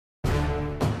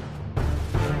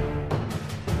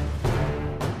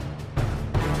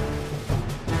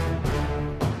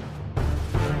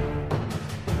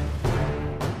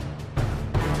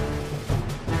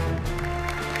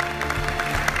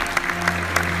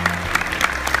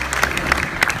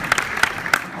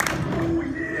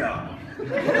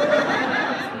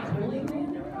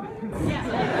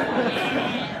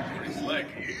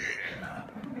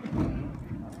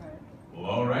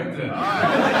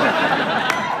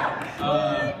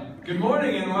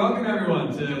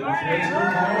to today's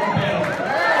panel.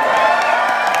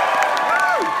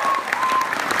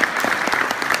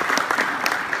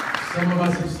 Some of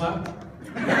us have slept.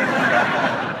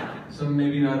 Some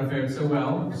maybe not have fared so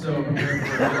well. So prepare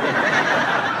for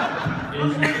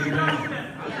interesting event.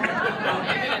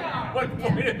 What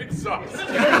point of exhaustion?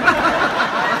 That's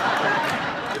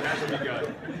what we got.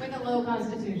 Like a low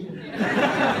constitution. I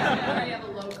already have a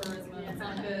low charisma. It's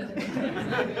not good.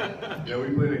 Yeah, we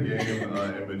played a game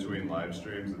in between live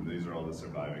streams, and these are all the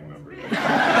surviving members.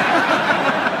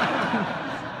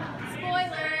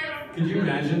 Could you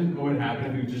imagine what would happen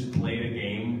if we just played a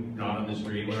game not on the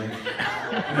stream? Where and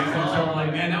next time someone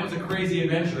like, man, that was a crazy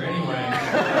adventure anyway.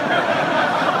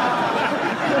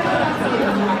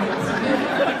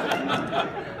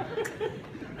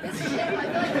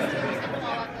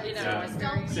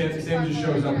 Sam just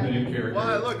shows up with a new character.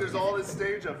 Well, look, there's all this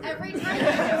stage up here. Every time you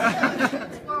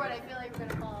move forward, I feel like we're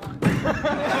gonna fall off.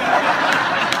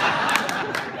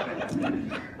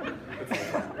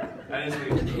 That is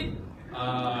pretty cool.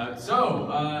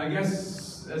 I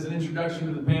guess as an introduction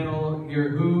to the panel here,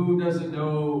 who doesn't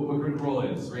know what Critical Role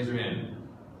is? Raise your hand.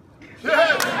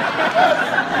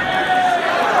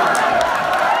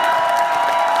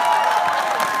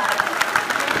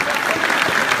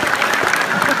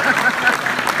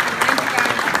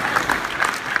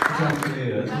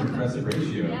 That's an impressive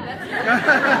ratio.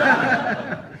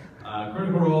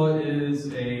 Critical Role is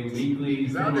a weekly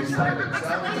Sound excited.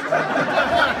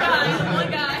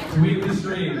 It's a weekly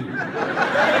stream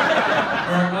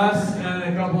where us and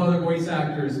a couple other voice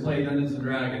actors play Dungeons and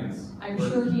Dragons. I'm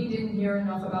sure he didn't hear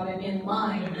enough about it in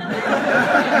line.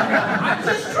 I'm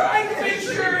just trying to make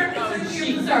sure it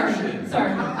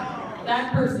Sorry.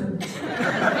 That person. I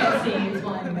can't see, it's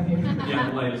blind up here. Yeah,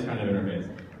 the light is kind of in our face.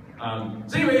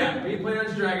 So anyway, yeah, we play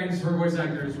Dungeons and Dragons, we're voice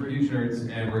actors, we're huge nerds,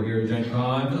 and we're here at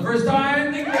GenCon for the first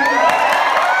time. Thank you.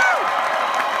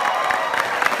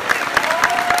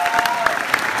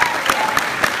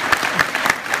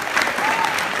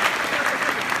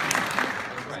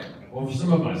 That's right. Well, for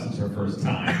some of us, it's our first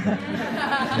time.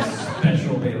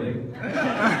 Special Bailey.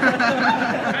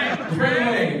 Right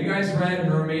away, you guys read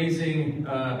her amazing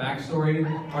backstory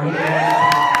article?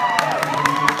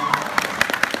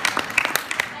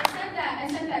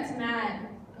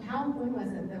 When was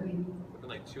it that we?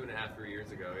 Like 2.5, 3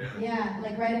 years ago, yeah. Yeah,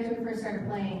 like right after we first started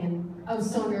playing, and I was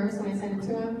so nervous when I sent it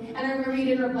to him. And I remember he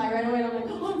didn't reply right away, and I'm like,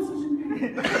 oh, I'm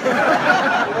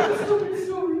so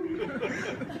sorry.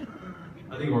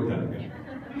 I think it worked out okay.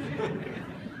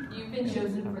 You've been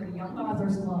chosen for the Young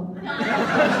Authors Club. Bring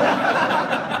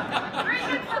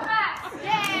it for us!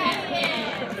 Yay!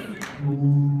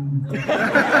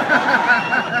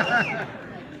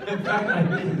 In fact, I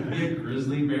didn't be a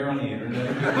grizzly bear on the internet.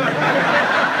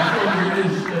 That's the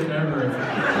weirdest shit ever.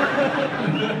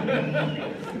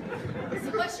 So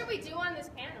what should we do on this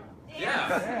panel?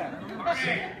 Yeah.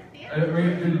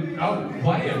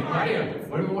 Play it.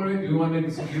 What do we want to do? Do we want to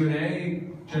make some Q&A,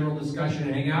 general discussion,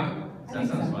 and hang out? That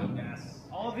sounds fun. Yes.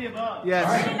 All of the above. Yes.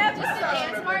 Can we have just a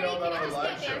dance party? Can it just be a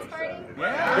dance party?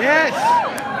 Yes.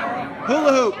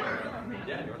 Hula hoop.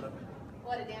 Yeah.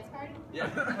 What, a dance party? Yeah.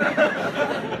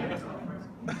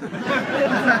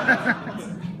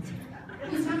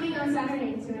 Who's coming on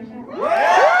Saturday to our show?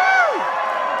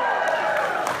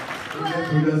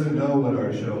 Who doesn't know what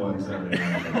our show on Saturday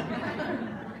night is?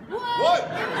 What?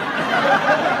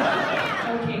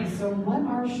 Okay, so what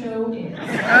our show is.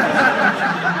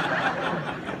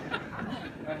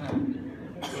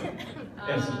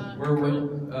 Yes,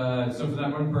 so for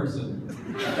that one person,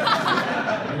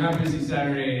 we're not busy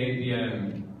Saturday at 8 p.m.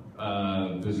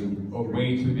 There's a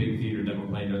way too big theater that we're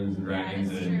playing Dungeons and Dragons,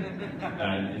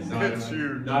 and it's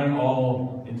not at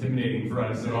all intimidating for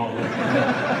us at all. We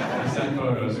sent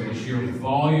photos of the sheer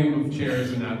volume of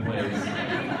chairs in that place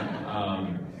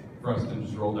for us to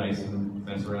just roll dice and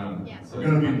mess around. Yeah. We're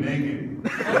gonna be naked.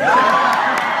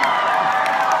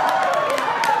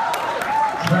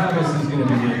 Travis is gonna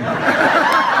be naked.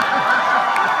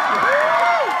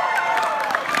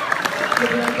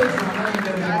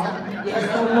 Yes,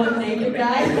 the one naked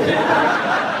guy.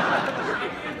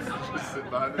 Sit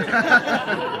behind the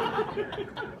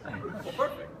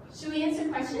Should we answer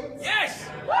questions? Yes!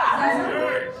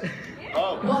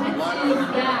 Oh, What is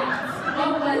that?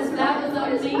 What was that? Was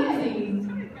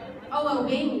amazing. Oh, a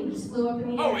wing just flew up in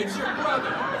the air. Oh, it's your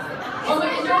brother! Oh,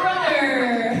 it's your brother!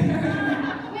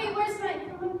 Wait, where's my...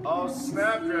 Oh,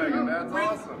 Snapdragon, that's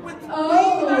awesome.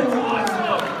 Oh! That's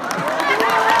awesome!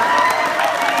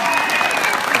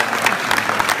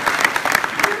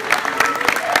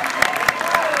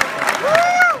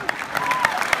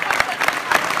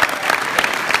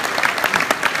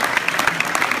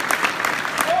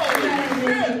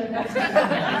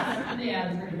 Yeah,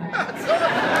 it's pretty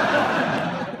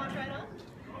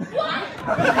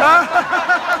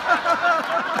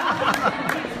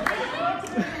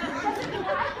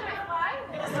high.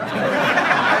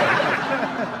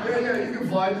 Yeah, you can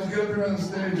fly. Just get up here on the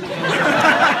stage.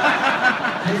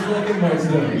 Just looking more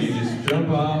stuff. You just jump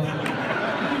off.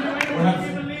 Or have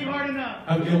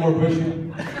a little more pushing. Don't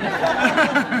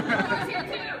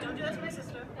do that to my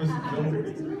sister.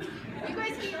 You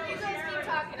guys keep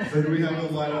talking. So do we have a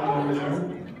lineup over there?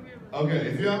 Okay,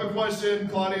 if you have a question,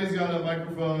 Claudia's got a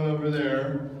microphone over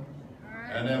there.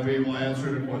 And then we will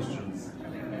answer the questions.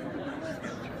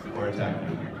 Or attack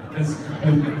you. A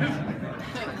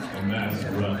mass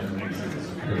run makes it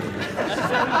secure.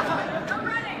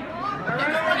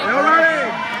 No running!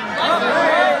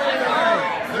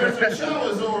 There's a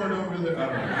Shawazord over there. I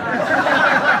don't know.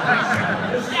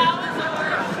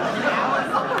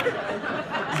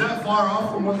 Is that far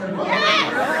off from what they're talking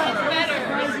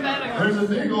about? There's a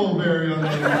dingleberry on the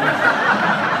other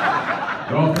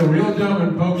side. Y'all feel real dumb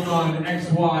when Pokemon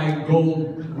XY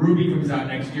Gold Ruby comes out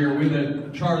next year with a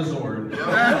Charizard.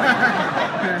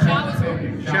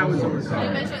 Charizard, sorry.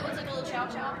 It looks like a little chow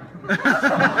chow.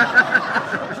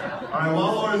 Alright,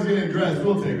 while Laura's getting dressed,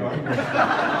 we'll take our questions.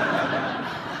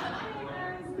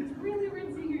 It's really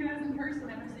weird seeing you guys in person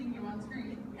after seeing you on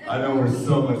screen. I know we're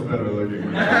so much better looking.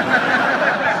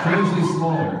 Strangely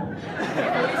smaller.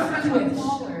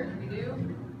 Smaller. You do?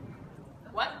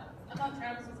 What? I thought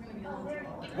Travis was going to be a little smaller.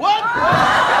 What?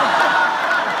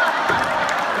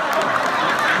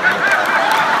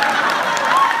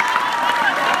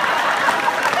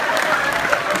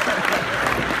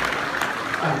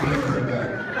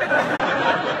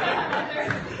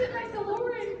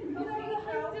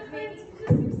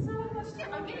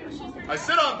 I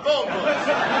sit on phone books. Is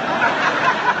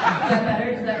that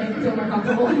better? Does that make you feel more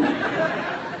comfortable?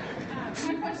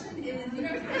 My question is, you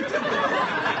guys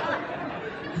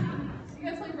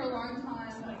played for a long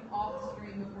time, like off the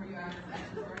stream before you actually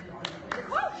started on the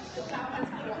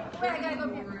Wait, I gotta go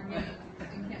here.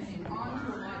 And campaign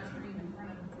onto a live stream in front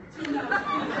of 2,000 people.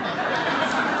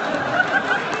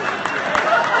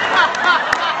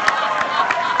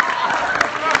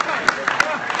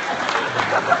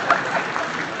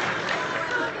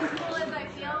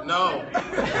 No.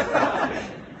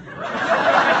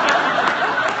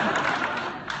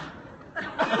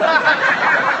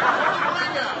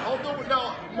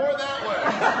 No, more that way.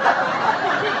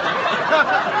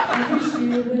 I wish you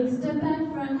would step back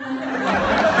from me.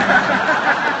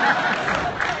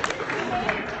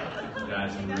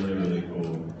 That's really, really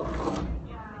cool.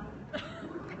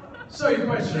 So your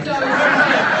question.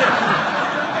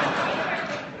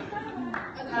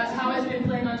 How has been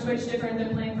playing on Twitch different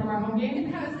than playing from our home game?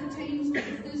 And how does it change the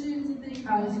decisions and things?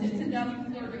 How does it Sit change? down,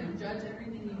 people are going to judge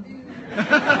everything you do.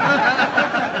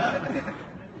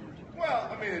 Well,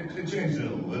 I mean, it changed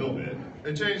it a little bit.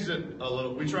 It changed it a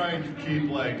little. We try and keep,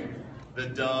 like, the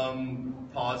dumb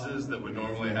pauses that would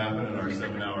normally happen in our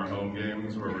 7-hour home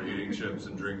games where we're eating chips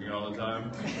and drinking all the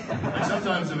time. Like,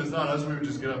 sometimes if it's not us, we would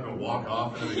just get up and walk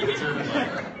off into the kitchen and,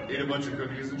 like, eat a bunch of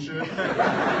cookies and shit.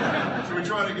 So we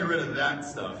try to get rid of that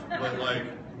stuff. But, like,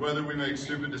 whether we make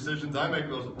stupid decisions, I make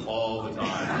those all the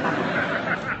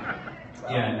time.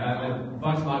 Yeah,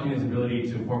 Vox Machina's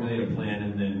ability to formulate a plan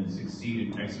and then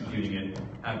succeed in executing it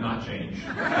have not changed.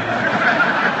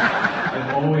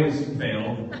 They've always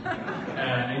failed,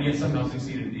 and yet somehow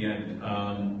succeeded at the end.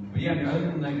 But yeah, I mean, other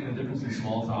than like the difference in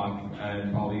small talk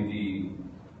and probably the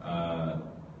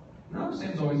no,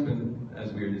 Sam's always been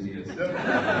as weird as he is.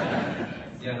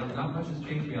 Yeah, not much has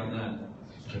changed beyond that.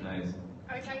 It's been nice.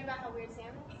 Are we talking about how weird Sam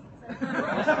is?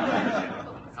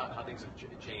 How things have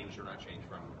changed or not changed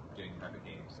from getting private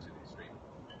games to the stream.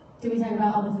 Did we talk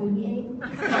about all the food we ate?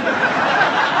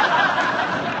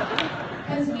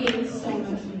 Because we ate so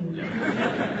much food.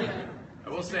 I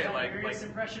will say, like Tiberius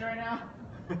impression right now?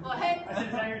 What? I said,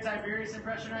 is that your Tiberius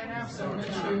impression right now? So much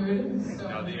food.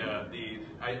 no,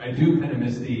 I do kind of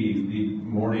miss the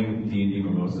morning D&D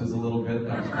mimosas a little bit.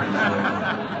 That was pretty cool.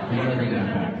 We gotta bring that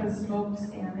back. Like a smoked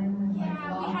salmon.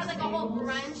 Yeah, we had like a whole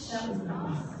brunch. That was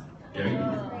nice.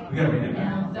 Yeah, we gotta bring that back.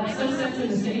 Yeah, that's so central to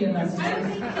the city of us. I don't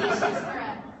think quiches for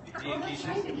us. D and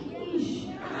quiches. Quiche.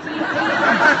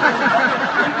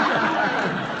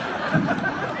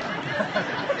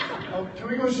 Oh, can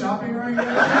we go shopping right now?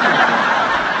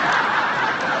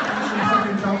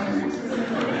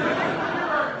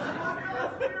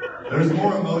 There's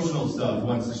more emotional stuff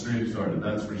once the stream started,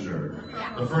 that's for sure.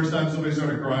 The first time somebody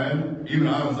started crying, even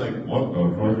I was like, what the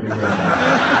fuck is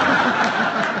that?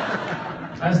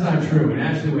 That's not true. It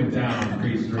actually went down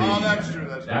pre-stream. Oh, that's true,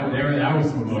 that's true. That was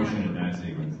some emotion in that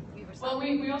sequence. Well,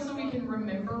 we can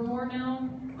remember more now,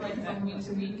 like from week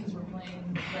to week, because we're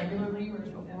playing regularly, whereas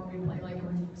before we played like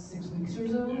every 6 weeks or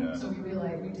so. Yeah. So we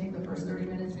take the first 30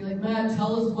 minutes, be like, Matt,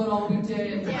 tell us what all we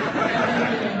did.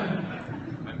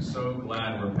 I'm so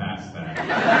glad we're past that.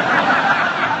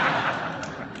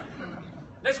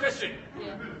 Next question.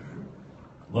 Yeah.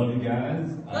 Love you guys.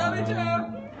 Love you too.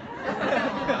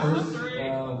 First,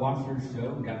 watched your show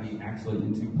and got me actually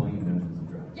into playing Dungeons and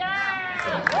Dragons.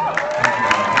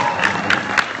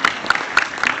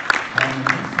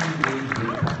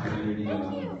 Popularity of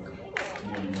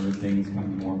nerd things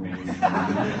coming more mainstream.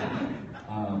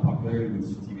 Popularity with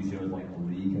TV shows like The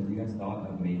League. Have you guys thought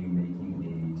of maybe making a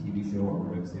TV show or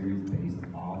web series based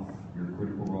off your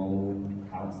critical role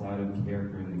outside of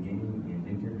character in the game and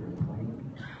in character playing?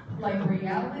 Like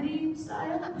reality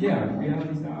style? Yeah,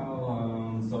 reality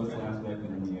style, social aspect, and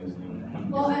then you guys know.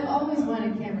 Well, I've always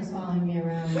wanted cameras following me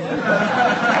around.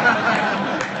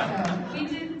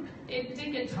 It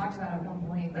did get talked about at one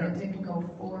point, but it didn't go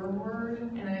forward.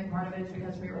 And I think part of it is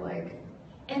because we were like,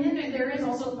 and then there is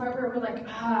also a part where we're like,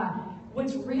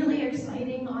 what's really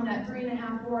exciting on that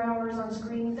 3.5, 4 hours on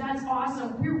screen, that's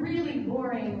awesome. We're really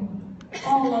boring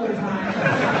all other time.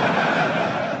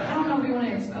 I don't know if we want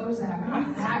to expose that. We're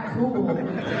not that cool.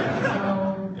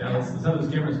 So, Yeah, let's have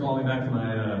those cameras follow me back to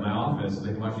my office so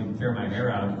they can watch me tear my hair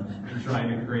out and trying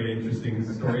to create interesting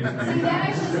stories for See, you. that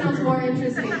actually sounds more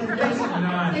interesting.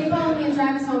 They followed me and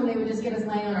drive us home, they would just get us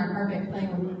laying on our carpet playing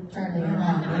with Charlie. Put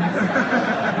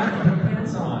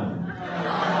pants on.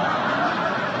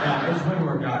 Yeah, it's going to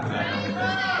work out for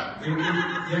that.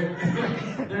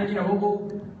 You know,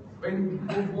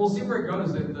 we'll see where it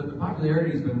goes. The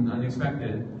popularity has been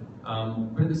unexpected.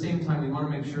 But at the same time, we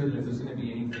want to make sure that if there's going to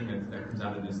be anything that comes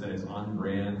out of this that is on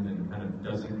brand and kind of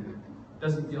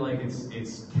doesn't feel like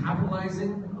it's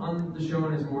capitalizing on the show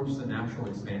and is more just a natural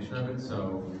expansion of it.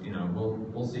 So, you know,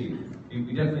 we'll see.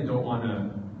 We definitely don't want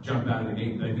to jump out of the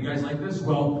gate. If you guys like this,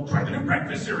 well, try the new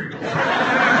breakfast cereal.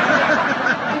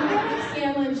 I feel like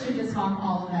Scanlon should just talk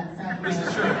all of that stuff. This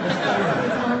is true.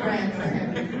 It's on brand for him.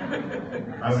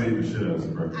 I would eat the shit out of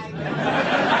some breakfast.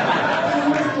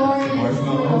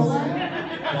 Marshmallows.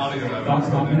 Thoughts,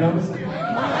 Domino's?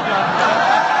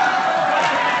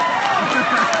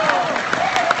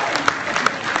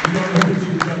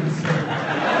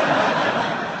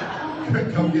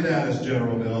 Come get at us,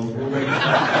 General Mills. We're waiting.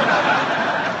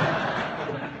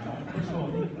 First of all,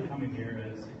 coming here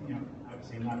is,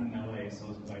 obviously I'm not in LA, so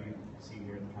it's glad you see you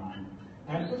here at the con. I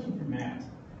had a question for Matt.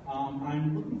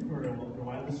 I'm looking for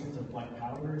reliable sorts of black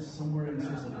powders somewhere in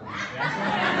sorts of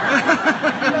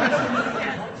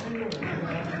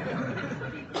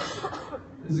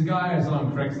There's a guy I saw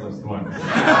on Craigslist once.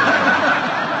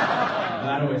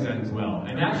 That always ends well.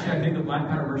 And actually, I think the Black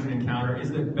Powder Merchant encounter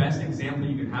is the best example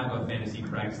you could have of fantasy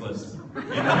Craigslist in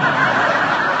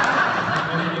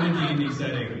a D&D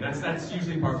setting. That's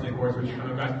usually part of the course where you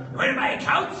come across, you want to buy a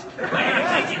couch? Buy a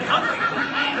fancy couch?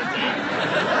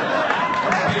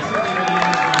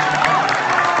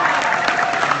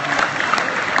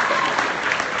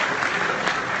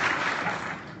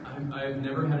 I've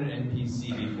never had an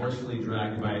NPC be forcefully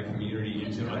dragged by a community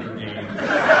into other games.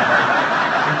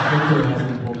 Victor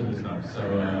hasn't pulled this stuff, so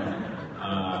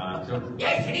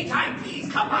yes, anytime, please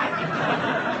come by.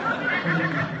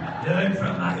 Learn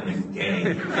from my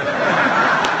mistakes.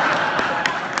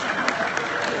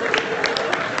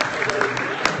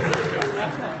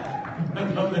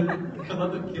 I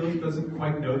love that Keely doesn't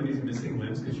quite know that he's missing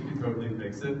limbs because she can totally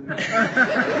fix it.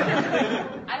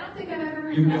 I don't think I've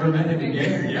ever. You've never met him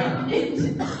again, yeah.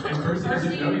 And Percy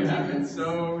doesn't know you haven't,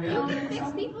 so yeah. You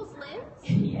fix people's limbs?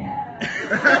 Yeah.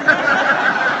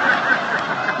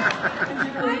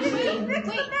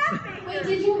 Wait,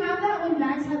 did you have that when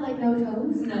Max had like no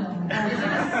toes? No.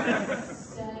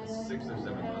 6 or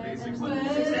 7, maybe 6 6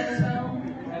 levels.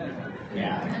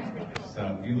 Yeah. So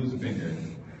you lose a finger.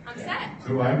 I'm set.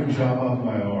 So I can chop off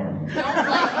my arm. Don't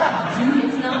like, dude,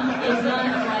 it's not like,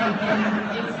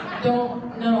 it's,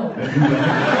 don't, no. Have you done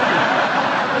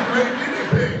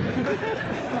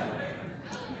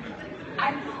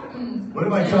it? What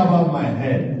if I chop off my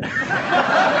head?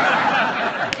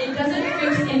 It doesn't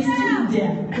fix instant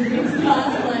death. It's not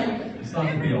like. It's not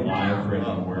to be alive for it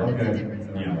to work. Okay.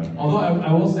 Yeah. Although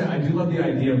I will say, I do love the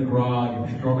idea of Grog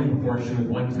growing in proportion with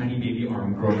one tiny baby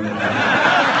arm growing out.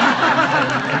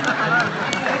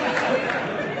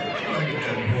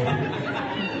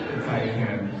 If I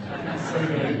can. So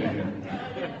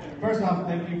good. First off,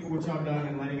 thank you for what y'all done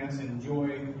and letting us enjoy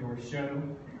your show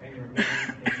and your game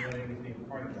and letting us be a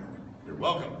part of that. You're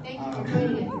welcome. Thank you for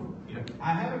joining us.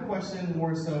 I have a question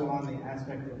more so on the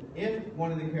aspect of if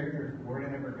one of the characters were to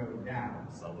ever go down,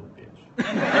 Son of a bitch.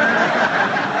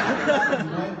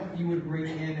 what you would bring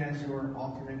in as your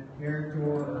alternate character,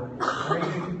 or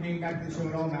if you came back to the show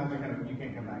at all, now they're kind of, you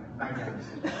can't come back. Bye guys.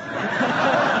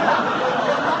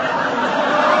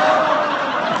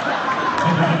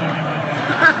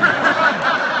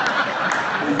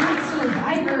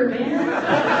 Survivor, man.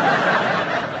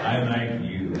 I like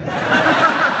you.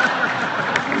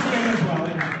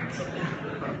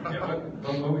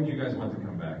 What would you guys want to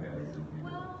come back as?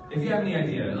 If you have any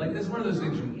idea, like it's one of those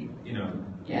things, you know.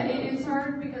 Yeah, it's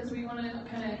hard because we want to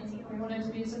we want it to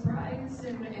be a surprise,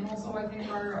 and also I think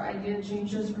our idea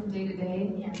changes from day to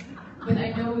day. Yeah. But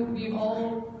I know we've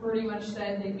all pretty much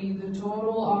said they'd be the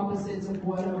total opposites of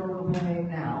whatever we're playing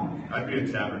now. I'd be a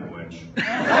tavern wench.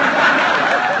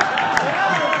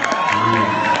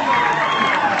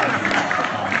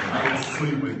 I would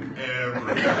sleep with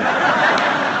everybody.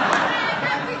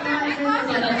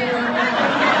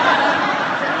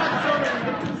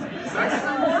 Sex is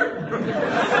important.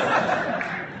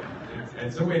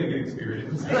 It's a way to get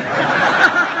experience. Just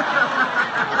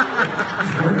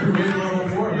work your way to level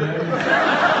 4, man.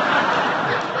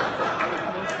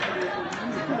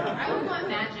 I would want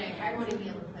magic. I want to be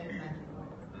able to play with magic.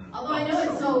 Although I know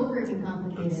it's so freaking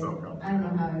complicated. It's so complicated. I don't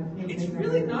know how it makes It's it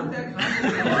really not that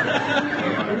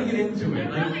complicated. Let me get into it.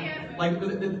 Like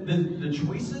the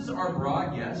choices are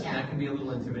broad, yes, and that can be a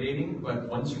little intimidating, but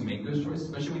once you make those choices,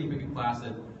 especially when you pick a class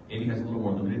that maybe has a little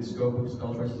more limited scope of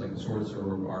spell choices, like a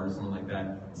sorcerer or bard or something like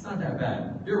that, it's not that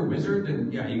bad. If you're a wizard,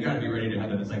 then yeah, you gotta be ready to have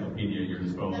that encyclopedia at your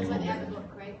disposal. That's why they have the book,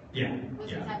 right? Yeah,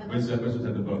 Wizards have the book. Wizards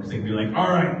have the book, so they can be like,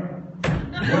 all right,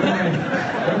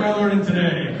 what am I learning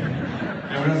today?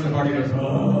 Everyone else in the party goes,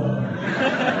 oh.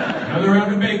 Another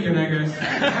round of bacon, I guess.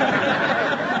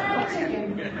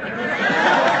 Chicken.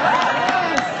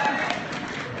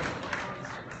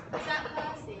 Is that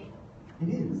classy? It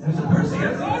is. There's a Percy,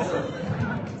 that's awesome.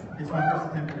 It's my first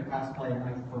attempt at a cosplay, and I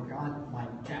forgot my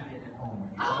jacket at home.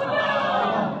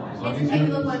 Oh! It makes you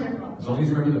look wonderful. As long as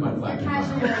you remember the mud You're flap.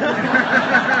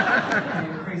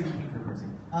 casual. Crazy pinker person.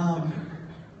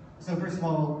 So first of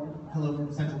all, hello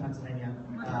from Central Pennsylvania.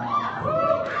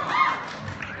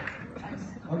 Nice.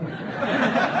 Okay.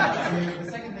 So the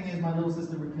second thing is my little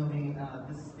sister would kill me.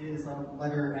 This is a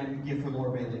letter and gift for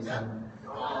Laura Bailey. So.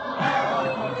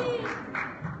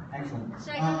 Excellent.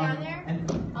 Should I go down there? And,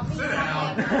 I'll be Sit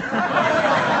down.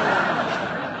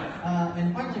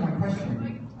 and finally, my question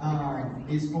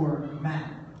is for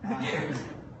Matt.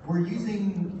 We're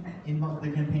using, in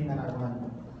the campaign that I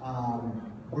run,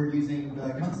 we're using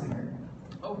the gunslinger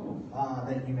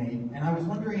that you made. And I was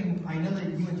wondering, I know that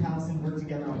you and Taliesin work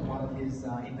together on a lot of his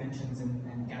inventions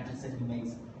and gadgets that he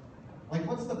makes. Like,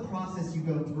 what's the process you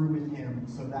go through with him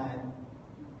so that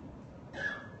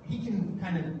he can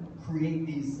kind of create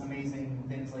these amazing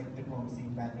things like diplomacy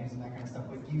and bad news and that kind of stuff,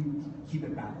 but you keep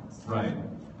it balanced? Right.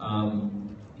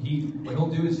 What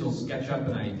he'll do is he'll sketch up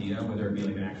an idea, whether it be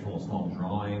like an actual small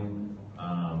drawing,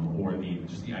 or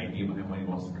just the idea behind what he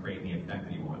wants to create and the effect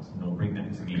that he wants. And he'll bring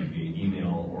that to me via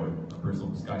email or a personal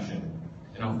discussion.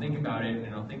 And I'll think about it,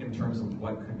 and I'll think in terms of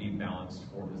what could be balanced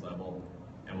for his level,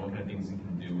 and what kind of things he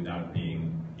can do without it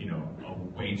being, a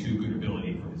way too good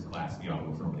ability for his class beyond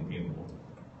what's normally capable.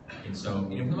 And so, for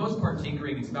the most part,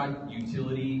 tinkering, it's about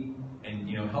utility and,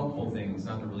 helpful things,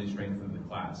 not to really strengthen the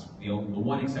class. The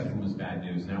one exception was bad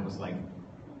news, and that was like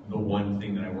the one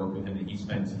thing that I worked with him that he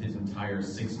spent his entire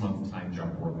 6-month time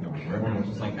jump working on. Where everyone was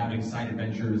just like having side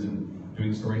adventures and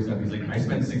doing story stuff. He's like, I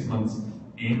spent 6 months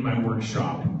in my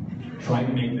workshop trying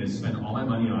to make this, spend all my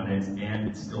money on it, and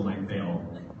it still might fail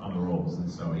on the rolls. And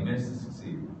so he managed to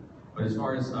succeed. But as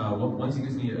far as once he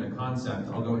gives me a concept,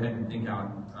 I'll go ahead and think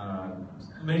out,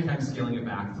 many times scaling it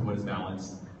back to what is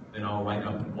balanced. Then I'll write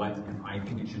up what I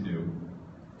think it should do,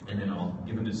 and then I'll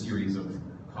give him a series of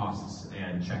costs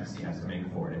and checks he has to make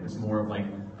for it. If it's more of like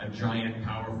a giant,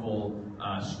 powerful,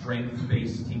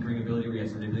 strength-based tinkering ability where he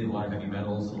has to manipulate a lot of heavy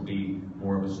metals, it'll be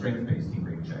more of a strength-based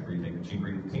tinkering check where you take a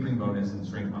tinkering bonus and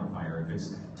strength modifier. If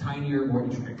it's tinier, more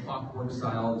intricate clockwork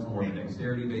style, it's more of a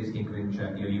dexterity-based tinkering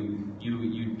check.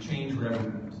 You change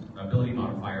whatever ability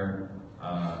modifier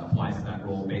applies to that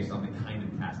roll based on the kind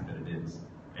of task that it is.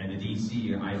 And the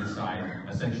DC I decide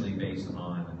essentially based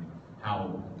on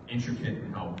how intricate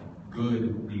and how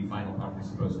good the final product is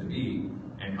supposed to be,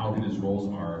 and how good his rolls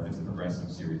are if it's a progressive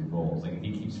series of rolls. Like if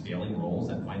he keeps failing rolls,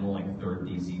 that final third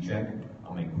DC check,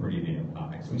 I'll make pretty damn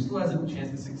high. So he still has a chance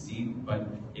to succeed, but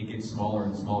it gets smaller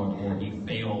and smaller the more he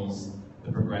fails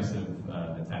the progressive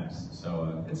attempts.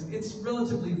 So it's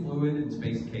relatively fluid. It's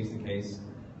based case to case,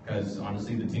 because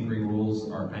honestly the tinkering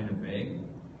rules are kind of vague.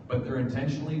 but they're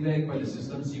intentionally vague by the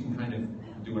system, so you can kind of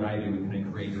do what I do and kind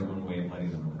of create your own way of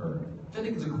letting them occur. Which I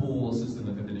think is a cool system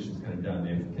that 5th edition's kind of done.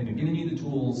 They've kind of given you the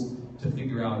tools to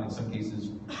figure out, in some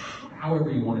cases,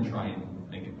 however you want to try and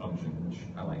make it function, which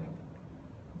I like.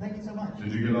 Thank you so much.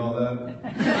 Did you get all that?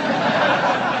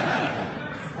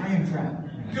 I am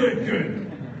trapped.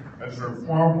 Good. That's her.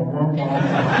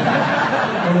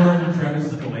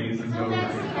 Travis delays and Well, goes.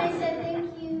 that's what I said,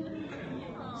 thank you.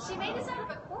 She made this out of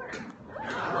a quarter.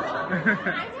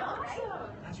 I know, right?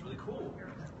 That's really cool.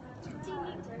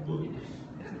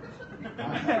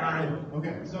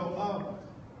 Okay, so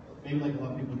maybe like a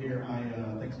lot of people here,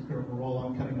 thanks to Critical Role,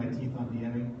 I'm cutting my teeth on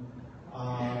DMing.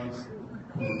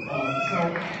 So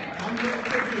I'm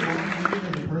pretty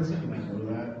long-winded as a person, and I know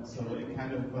that. So it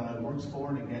kind of works for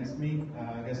and against me,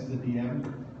 I guess, as a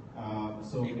DM.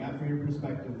 So Matt, from your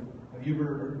perspective, do you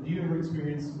ever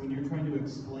experience when you're trying to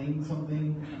explain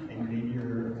something, and maybe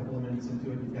you're a couple of minutes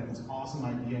into it, you've got this awesome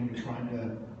idea, and you're trying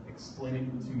to explain it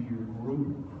to your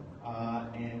group,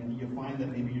 and you find that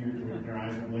maybe your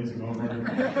eyes are glazing over,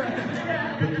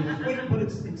 but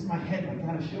it's my head, I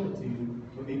gotta show it to you.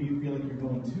 But maybe you feel like you're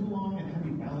going too long, and how do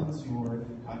you balance your,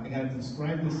 I gotta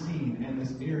describe the scene and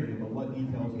this area, but what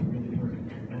details are really hurting?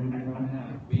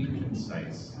 Being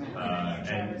concise.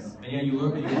 And yeah, you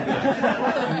learn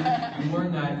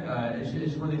that,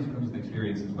 it's one of these that comes with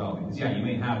experience as well. Because yeah, you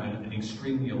may have an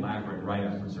extremely elaborate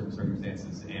write-up for certain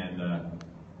circumstances, and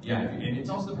and it's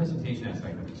also the presentation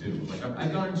aspect of it too. Like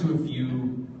I've gone into a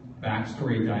few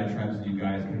backstory diatribes with you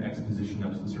guys, kind of exposition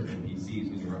ups with certain NPCs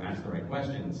when you were asked the right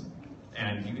questions.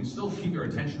 And you can still keep your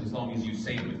attention as long as you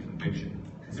say it with conviction.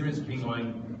 Because there is being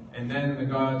going, and then the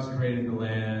gods created the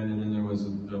land, and then there was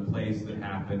a place that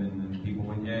happened, and then people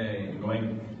went yay, and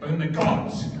going, but then the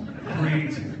gods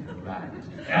created the land,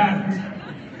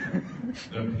 and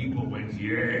the people went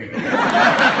yay.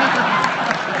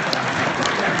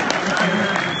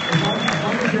 As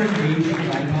long as you're engaging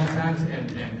with eye contact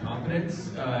and confidence,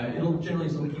 it'll generally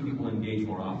still keep people engaged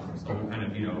more often. It's the whole kind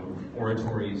of,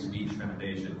 oratory speech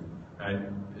foundation.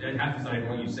 It has to decide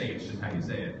what you say, it's just how you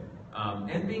say it.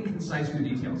 And being concise with the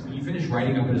details. When you finish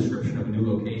writing up a description of a new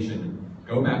location,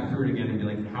 go back through it again and be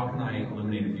like, how can I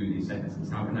eliminate a few of these sentences?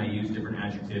 How can I use different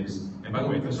adjectives? And by the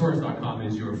way, thesaurus.com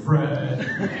is your friend.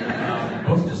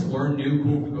 Both just learn new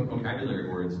cool vocabulary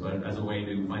words, but as a way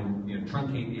to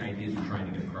truncate the ideas you're trying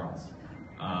to get across.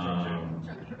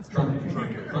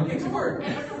 Truncate's a word.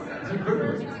 It's a good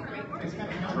word. It's kind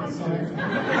of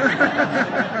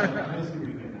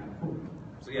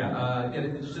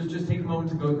So just take a moment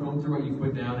to go through what you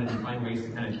put down and find ways to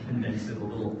kind of condense it a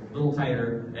little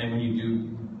tighter. And when you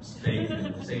do say it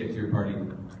to your party,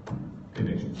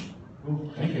 conviction.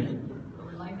 Cool. Thank you.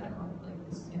 I like that one, like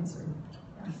this answer.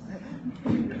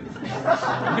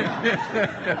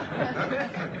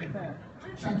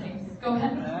 Go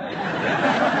ahead.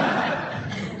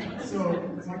 So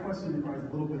my question requires a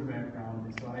little bit of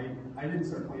background. So I didn't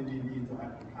start playing D&D until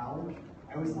after college.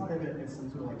 I always thought of it as some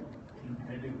sort of like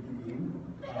competitive game,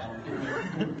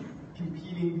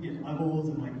 competing to get levels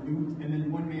and like loot, and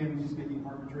then one man was just making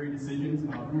arbitrary decisions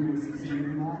about who was succeeding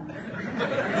or not.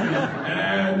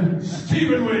 And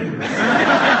Steven wins.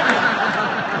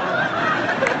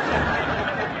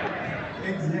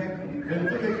 Exactly. It didn't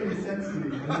make any sense to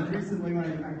me. And then recently, when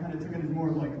I kind of took it as more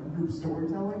of like group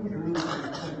storytelling, it really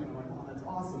started clicking. I'm like, oh, that's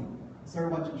awesome. I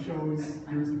started watching shows,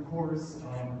 years of course.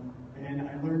 And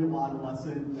I learned a lot of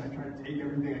lessons. I try to take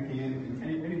everything I can,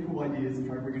 and any cool ideas, and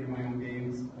try to bring it into my own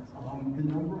games. The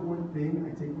number one thing I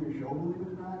take from your show, believe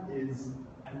it or not, is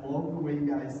I love the way you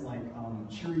guys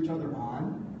cheer each other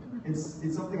on. It's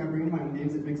something I bring into my own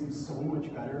games. It makes them so much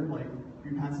better. Like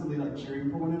you're constantly cheering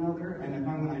for one another, and I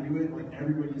find when I do it,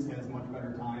 everybody just has much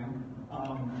better time.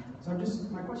 So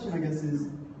my question, I guess, is.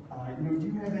 Do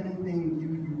you have anything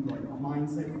a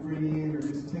mindset you bring in, or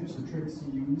just tips or tricks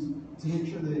you use to make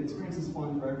sure the experience is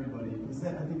fun for everybody? Because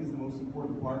that, I think, is the most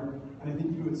important part, and I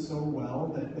think you do it so well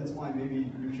that's why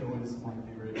maybe your show is my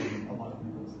favorite and a lot of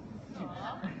people's.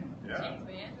 Yeah.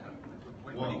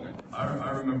 Well,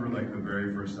 I remember the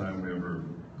very first time we ever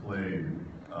played.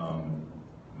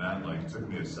 Matt took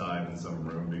me aside in some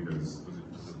room because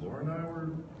was it Laura and I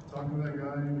were talking to that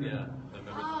guy? Yeah.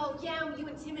 Oh, yeah, you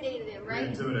intimidated him, right? We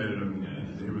intimidated him.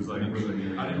 He was like, I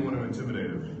didn't want to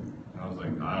intimidate him. And I was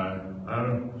like, I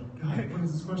don't, God, what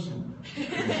is this question? I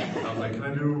was like, can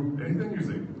I do anything? He was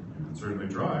like, you can certainly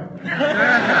try.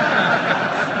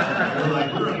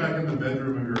 we were back in the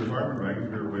bedroom of your apartment, right?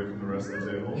 Because we were away from the rest of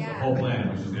the table. Yeah. The whole plan,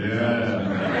 which is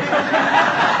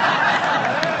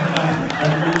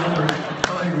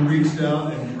I reached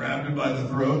out and grabbed him by the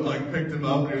throat, picked him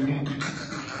up, and he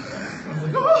was I was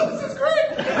like, oh, this is great!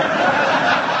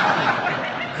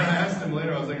 him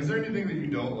later, I was like, is there anything that you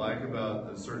don't like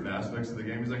about certain aspects of the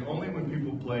game? He's like, only when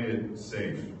people play it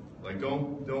safe. Like,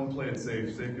 don't play it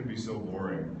safe. Safe can be so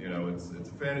boring. You know, it's a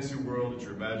fantasy world, it's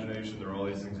your imagination, there are all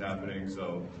these things happening,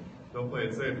 so don't play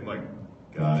it safe. I'm like,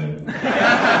 got it.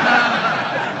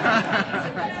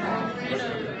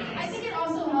 I think it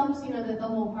also helps, you know, that the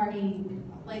whole party,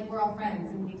 like, we're all friends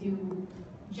and we do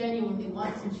genuinely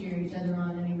want to cheer each other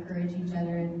on and encourage each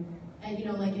other. And you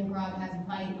know, like if Rob has a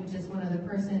fight with just one other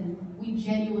person, we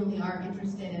genuinely are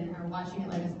interested and are watching it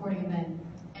like a sporting event.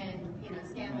 And you know,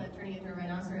 Scanlan turning into a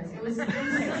rhinoceros. It was so I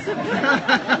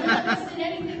haven't listed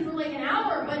anything for like an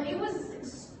hour, but it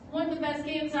was one of the best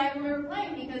games I remember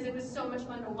playing because it was so much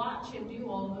fun to watch him do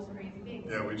all of those crazy things.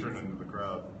 Yeah, we turned into the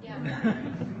crowd. Yeah.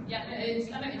 Yeah, it's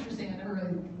kind of interesting. I never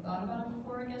really thought about it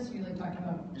before, I guess. We like talking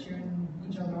about cheering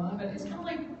each other on, but it's kind of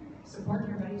like supporting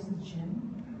your buddies in the gym.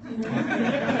 You know?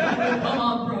 Come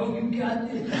on, bro, you got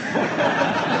this. You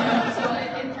know, so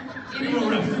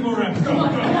Two more reps, come on.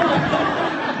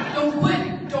 Don't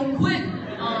quit.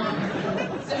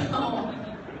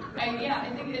 Yeah, I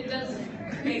think it does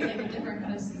create like a different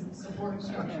kind of support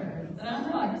structure. And I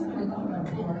don't know, I guess I never thought about it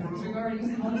before, because we've already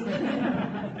used most of it.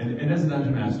 And as a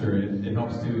dungeon master, it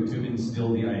helps to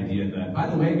instill the idea that, by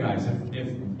the way, guys,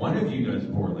 if one of you does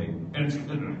poorly, and it's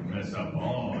going to mess up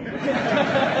all of you.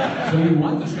 So you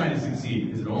want this guy to succeed,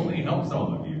 because it only helps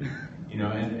all of you. You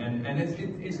know, and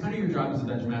it's kind of your job as a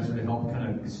dungeon master to help kind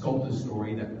of sculpt a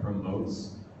story that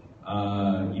promotes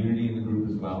unity in the group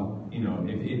as well. You know,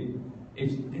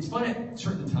 it's fun at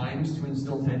certain times to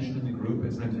instill tension in the group,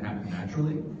 and sometimes it happens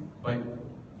naturally, but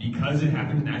because it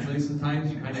happens naturally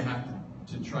sometimes, you kind of have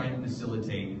to try and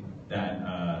facilitate that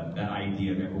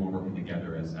idea of everyone working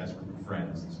together as a group of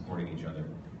friends and supporting each other.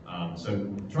 So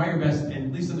try your best, and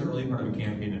at least in the early part of a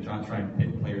campaign, to not try and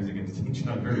pit players against each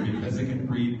other, because it can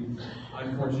breed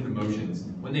unfortunate emotions.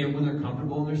 When they're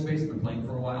comfortable in their space, they're playing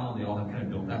for a while, and they all have kind of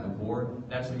built that rapport,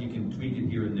 that's when you can tweak it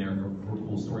here and there for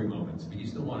cool story moments. But you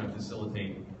still want to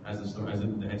facilitate, as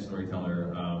the head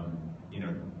storyteller, you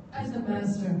know, As the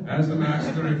master. As the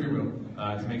master, if you will,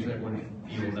 to make sure everyone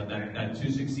feels that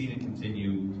to succeed and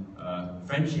continue,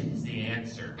 friendship is the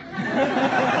answer.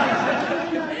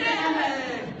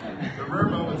 The rare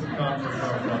moments of conflict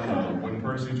are fun though. When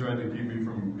Percy tried to keep me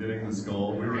from getting the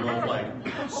skull, we were both like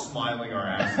smiling our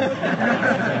asses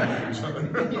off each other.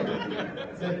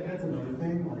 That's another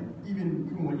thing. Like even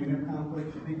when you have conflict,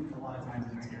 I think a lot of times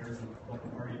it tears like the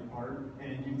party apart,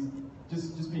 and you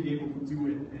just being able to do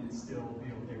it and still be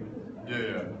okay with it.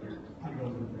 Yeah. Kind of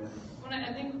goes with it. Well,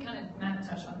 I think kind of Matt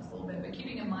touched on this a little bit, but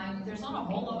keeping in mind, there's not a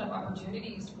whole lot of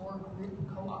opportunities for group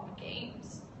co-op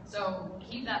games. So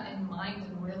keep that in mind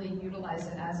and really utilize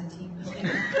it as a team building.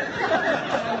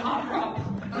 Hot drop.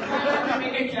 I'm trying to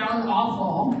make it sound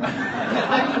awful.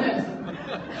 Like this.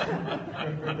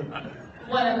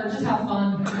 Whatever, just have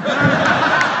fun.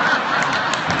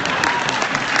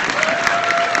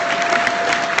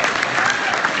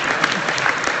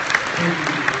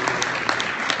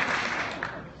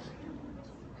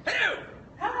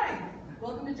 Hi!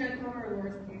 Welcome to GenCon or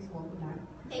Laura's Case. Welcome back.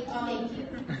 Thank you.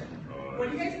 What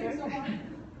do you guys think so far?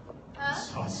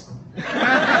 It's awesome.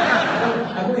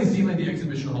 I've only seen like the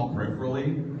exhibition hall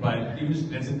peripherally, but even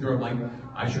just dancing through, I'm like,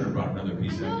 I should have brought another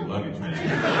piece of your luggage, man.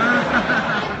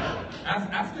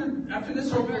 After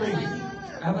this, hopefully,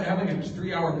 I have like a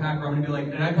 3-hour pack where I'm gonna be like,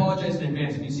 and I apologize in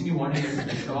advance if you see me wanting to get the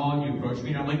exhibition and you approach me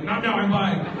and I'm like, no, I'm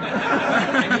buying.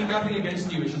 I mean nothing against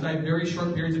you. It's just I have very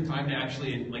short periods of time to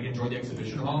actually like enjoy the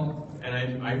exhibition hall, and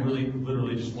I really,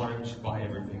 literally just want to just buy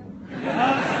everything.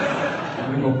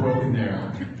 I'm gonna go broke in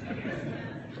there.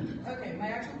 Okay, my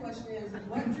actual question is,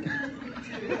 what drew you to...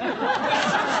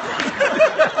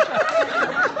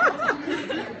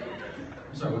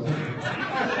 Sorry, what's that?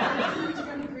 What drew you to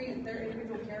want to create their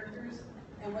individual characters,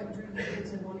 and what drew you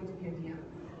into wanting to be a DM?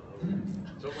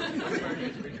 So what inspired you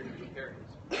to read your individual characters?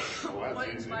 What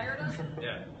inspired us?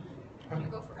 Yeah. You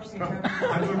go first. I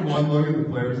took one look at the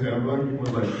player's handbook and was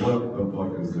like, what the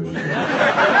fuck is this?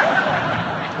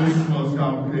 This is the most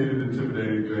complicated,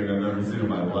 intimidating thing I've ever seen in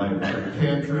my life. Like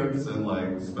cantrips and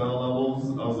like spell levels.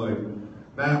 I was like,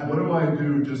 Matt, what do I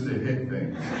do just to hit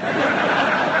things? He's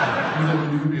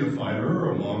like, you could be a fighter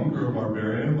or a monk or a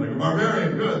barbarian. I'm like, a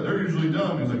barbarian, good, they're usually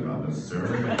dumb. He's like, not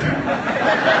necessarily.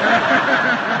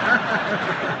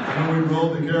 And when we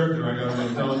rolled the character, I got an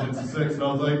intelligence of 6, and I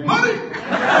was like, money!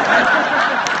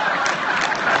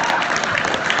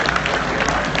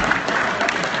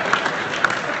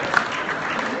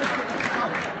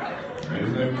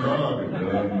 His name's Rob.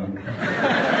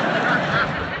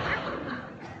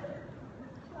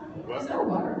 Is there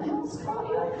water in the house,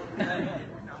 Claudia?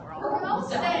 We're all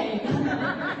saying.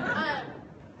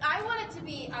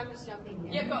 I'm just jumping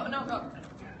in. Yeah, go. No, go.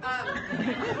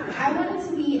 I wanted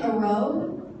to be a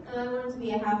rogue, and I wanted to be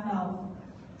a half elf.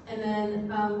 And then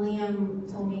Liam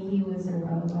told me he was a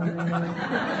rogue already, and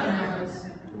I was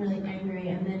really angry.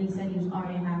 And then he said he was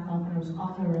already a half elf, and I was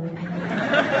also really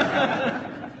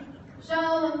angry.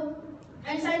 So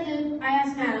I decided, I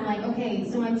asked Matt, I'm like, okay,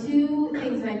 so my two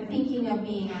things that I'm thinking of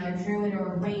being are a druid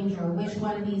or a ranger. Which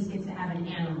one of these gets to have an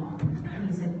animal? And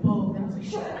he said both. And I was like,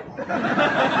 shut up.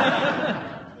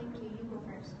 Thank you. You go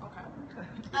first. Okay.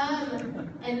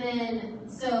 And then,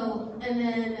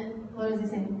 what was he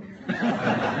saying? And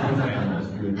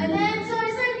then, so I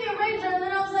decided to be a ranger, and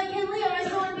then I was like, hey, Liam, I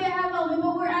still want to be a half elf, but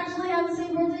we're actually have the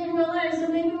same birthday in real life, so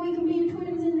maybe we can be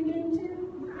twins in the game too.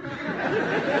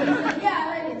 And he's like, yeah, I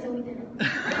like it, so we did it.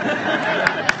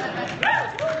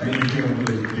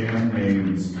 Those damn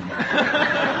names.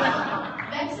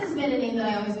 Vex has been a name that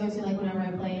I always go to, like, whenever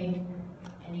I play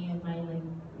any of my, like,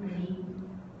 mini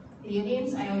video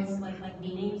games. I always like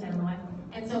B names, I don't know why.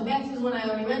 And so Vex was one I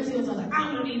already went to, and so I was like,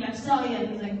 I'm gonna be Vex'Ahlia. And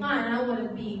he's like, fine, I want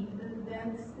to be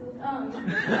Vex.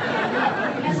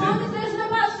 As long as there's an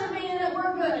apostrophe in it,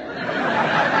 we're good.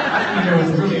 You know,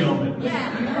 it's really open. Yeah.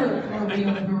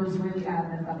 Who was really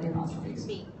adamant about the apostrophes?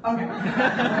 Me. Okay.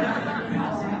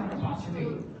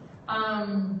 Apostrophe.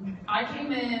 I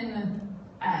came in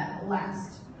at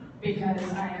last because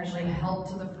I actually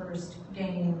helped the first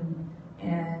game,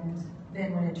 and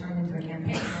then when it turned into a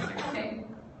campaign, I was like, okay,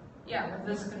 yeah, well, if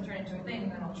this is going to turn into a thing,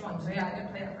 then I'll join. So yeah, I didn't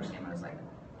play that first game. I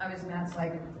was Matt's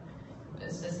like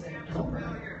assistant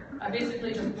helper. I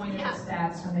basically just pointed at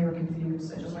stats when they were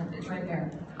confused. I just went, it's right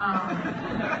there. Oh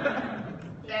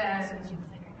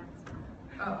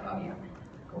yeah,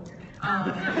 cool.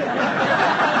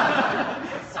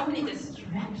 So many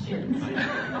distractions.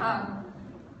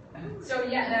 So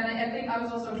yeah, and I think I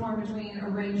was also torn between a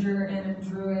ranger and a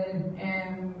druid,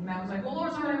 and Matt was like, well,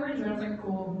 Laura's already a ranger. I was like,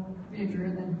 cool, be a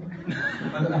druid then.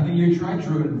 I think you tried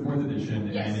druid in 4th edition,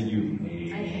 Yes. and then you hated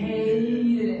it. I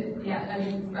hated it. Yeah,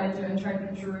 I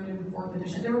tried druid in 4th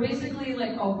edition. They were basically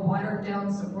like a watered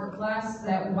down support class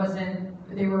that wasn't,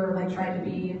 they were like trying to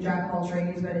be jack of all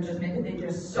trades, but it just meant that they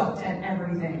just sucked at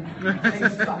everything. They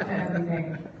sucked at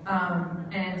everything.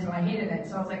 And so I hated it.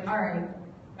 So I was like, all right,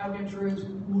 I'll give druids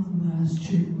one last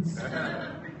chance.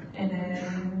 And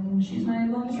then she's my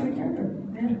longest running character.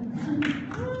 Yeah.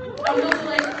 I was also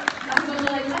like, I'm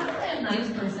a nice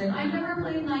person. I've never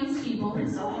played nice people.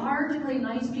 It's so hard to play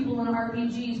nice people in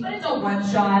RPGs, but it's a one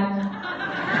shot.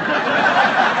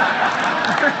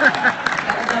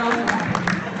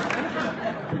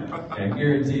 I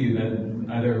guarantee you that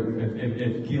either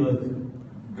if Keyleth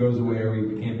goes away or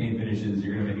the campaign finishes,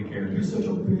 you're gonna make a character. You're such a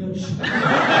bitch.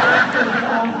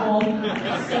 Awful,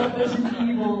 selfish and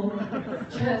evil.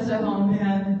 Just, oh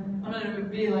man, I'm gonna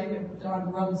be like a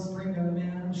dog runs Springo,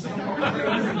 man. I'm just so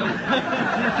crazy.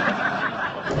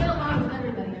 You get along with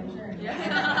everybody, I'm sure.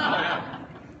 Yeah.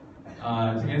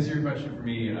 To answer your question for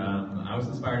me, I was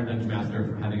inspired Dungeon Master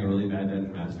from having a really bad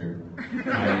Dungeon Master.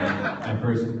 My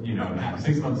first,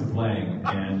 6 months of playing,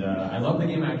 and I love the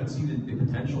game. I could see the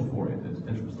potential for it, the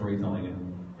potential for storytelling,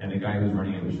 and the guy who was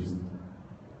running it was just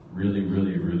really,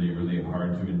 really, really, really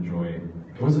hard to enjoy.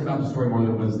 It wasn't about the story more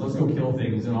than it was, let's go kill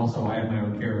things, and also I have my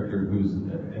own character who's,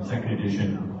 in 2nd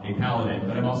edition, a paladin,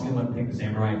 but I'm also going to let him take the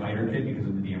samurai fighter kit because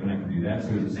of the DM and I can do that, so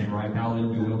he's a samurai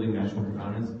paladin, dual-wielding magical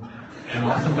katanas. And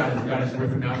also got his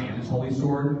griffin mount and his holy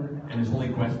sword, and his holy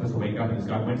quest was to wake up and his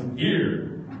god went, here!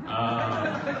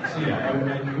 So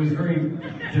yeah, it was very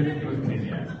difficult, it was a pain in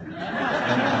the ass.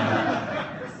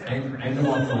 And I ended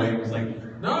up walking away and was like,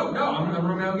 no, I'm gonna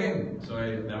run my own game. So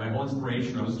my whole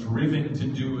inspiration, I was driven to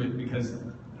do it because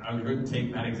I was going to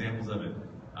take bad examples of it.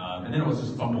 And then I was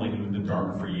just fumbling in the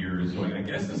dark for years, going, I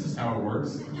guess this is how it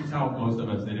works. This is how most of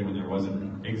us did it when there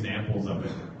wasn't examples of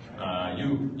it.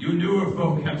 You newer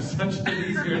folk have such an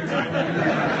easier time.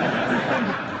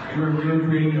 we were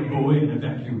creating a void in a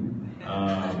vacuum.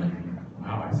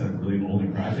 Wow, I said a really old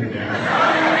and crafty there.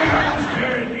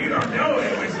 You don't know what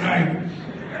it was like.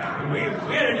 We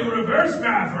had to do reverse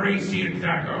math for AC and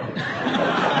Taco.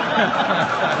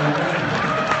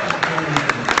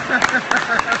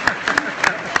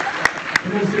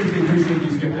 I seriously appreciate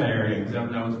you skipped that area because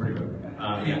that one's pretty good.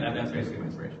 Yeah, that's basically my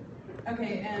inspiration.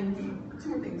 Okay, and 2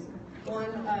 more things.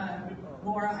 One,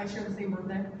 Laura, I share the same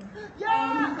birthday.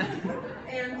 Yeah!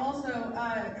 And also,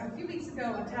 a few weeks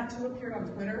ago, a tattoo appeared on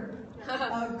Twitter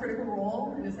of Critical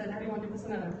Role, and it said, how do you want to do this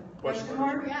in a question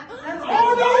mark? Yeah. That's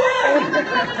Oh, no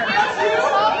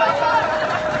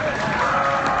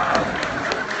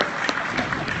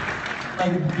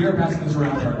way! Like, you're passing this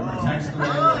around our text.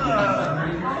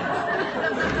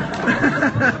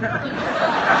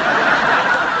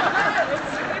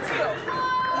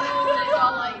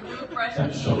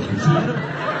 That's so crazy.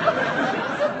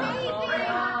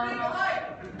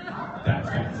 That's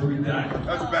absolutely that.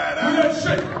 That's badass. Look at that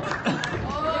shit.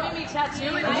 Giving me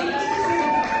tattooing.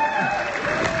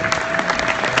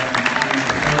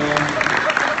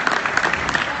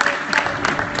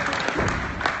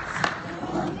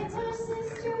 It's our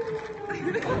sister.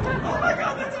 Oh my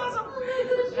god, that's awesome! Oh my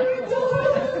gosh, you're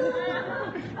adorable.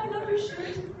 I love your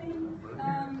shirt.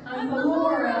 I'm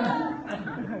Laura.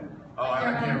 Oh, I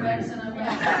can't I'm read. Vex and I'm Vex.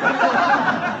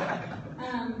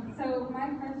 So my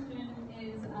question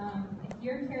is, if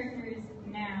your characters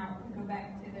now could go back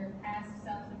to their past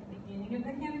selves at the beginning of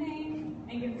the campaign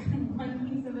and give them one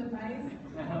piece of advice,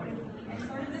 what would it be? And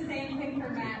sort of the same thing for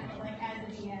Matt, but like as a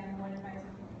DM, what advice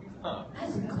would you give yourself?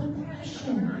 That's a good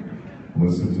question.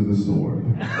 Listen to the sword.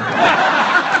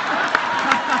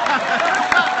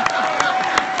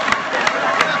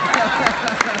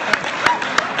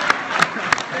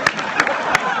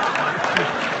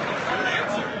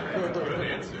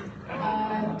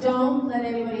 Don't let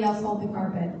anybody else hold the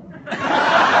carpet.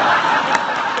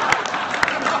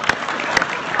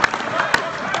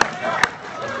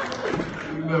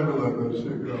 You never let that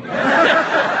shit go.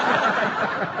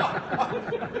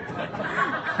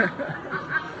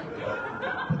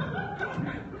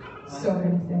 So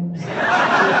many things.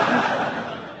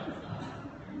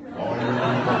 All your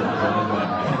people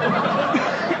are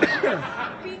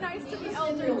Be nice to the Your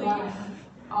elderly. life.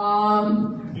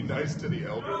 Be nice to the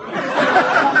elderly.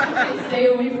 Stay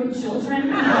away from children.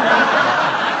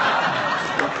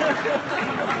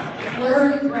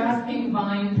 Learn grafting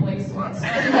vine placements.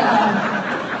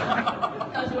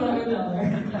 That's what I would tell her.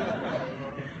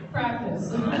 Practice.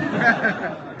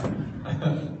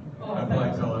 I'd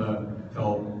probably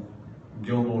tell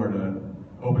Gilmore to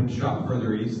open shop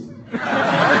further east. No,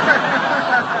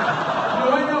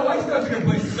 I know. White Stuff's a good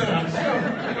place to set up. So,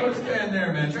 don't stand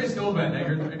there, man. Try Stillbend. I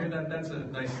heard that's a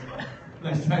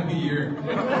nice time of year.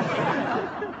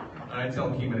 I tell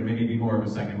Keeman to maybe be more of a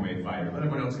second wave fighter. Let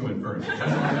everyone else go in first. That's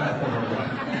what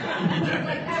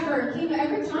Like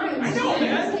every time. I know,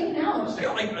 man. Taken out. I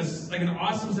got like an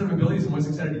awesome set of abilities I'm most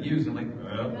excited to use. I'm like,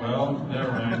 well,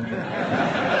 never mind.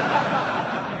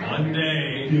 One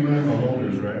day. Keep in the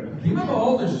holders, right? Keep up the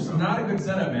holders, just not a good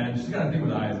setup, man. She's got to think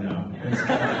with eyes now. It's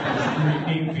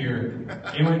hate fear.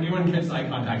 Anyone gets eye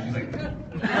contact, she's like,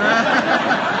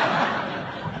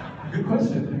 good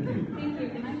question, thank you. Thank you.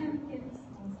 Can I have kids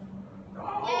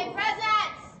also? Yay,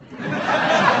 presents!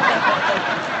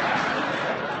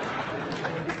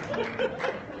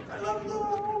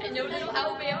 And no little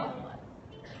house bill.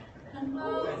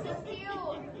 Oh, so cute.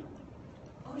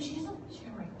 Oh, she has a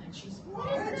chair right there. She's What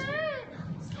is that?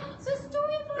 It's a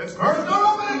storybook. It's her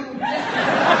story!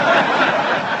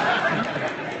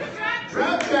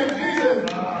 Trap check, Jesus!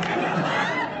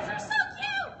 They're so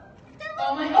cute. They're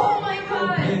Oh my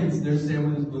god. Pins, there's Sam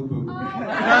with his blue boot. There's a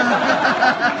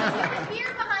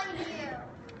beard behind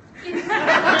you.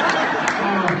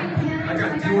 I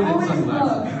got two in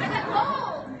sunglasses. I got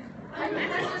gold.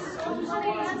 That's just so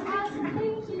funny. That's awesome.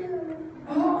 Thank you.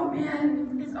 Oh man,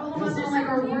 it's all of us on like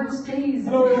our worst days.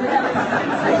 Look it up.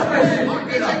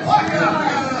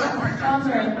 I'm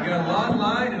sorry. You got a long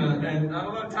line and not a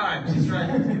lot of time. She's trying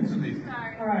to do some of these.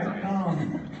 All right.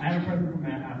 I have a question for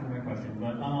Matt after my question,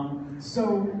 but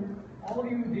so all of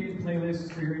you did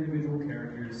playlists for your individual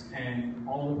characters, and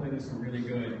all the playlists are really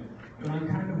good. But I'm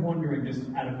kind of wondering, just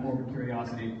out of morbid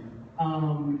curiosity,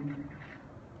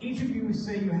 each of you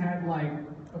say you had like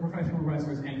a professional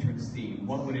wrestler's entrance theme.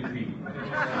 What would it be?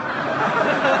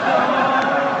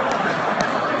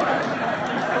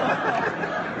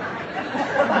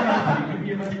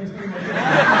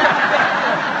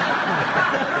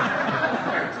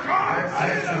 I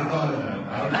actually thought of that.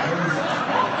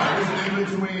 I was in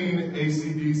between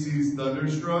AC/DC's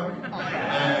Thunderstruck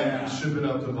and Shipping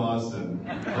Up to Boston.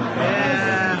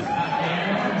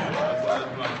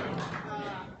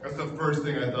 That's the first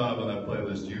thing I thought of on that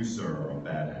playlist. You, sir, are a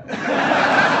badass.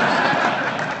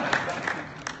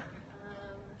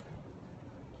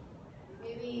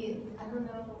 Maybe, I don't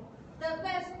know. The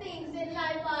best things in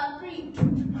life are free.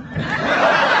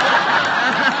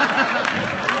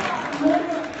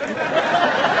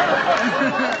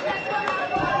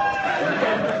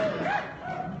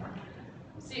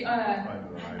 See, I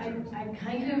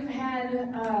kind of had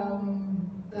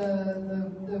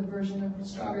the version of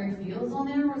Strawberry Fields on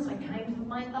there, was like kind of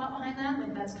my thought behind that.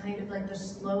 Like that's kind of like the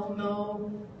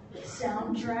slow-mo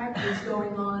soundtrack that's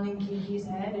going on in Kiki's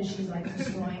head as she's like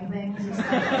destroying things. It's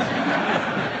like,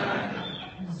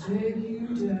 take you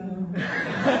down.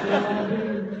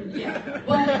 Yeah,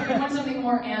 but if you want something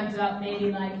more amped up,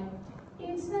 maybe like,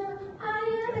 it's the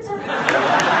eye of the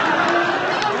tiger.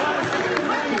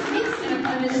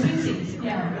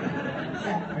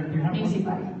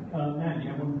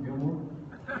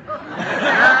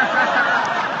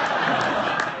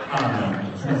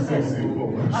 She's sexy.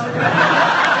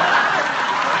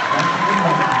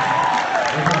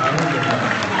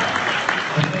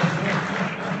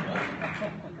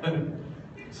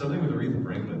 Something with Aretha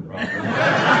Franklin, probably.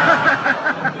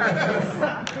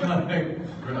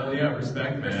 Yeah,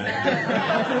 respect,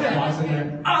 man. Awesome,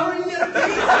 man. Oh, yeah!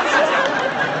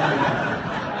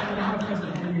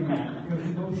 Because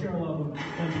we both share a love of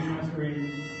Dungeon Mastering,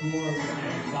 dwarves,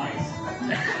 and dice.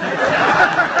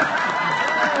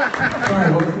 Sorry,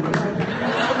 what was the question?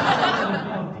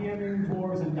 DMing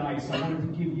dwarves and dice. I wanted to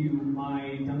give you my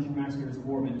Dungeon Master's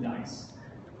Dwarven dice.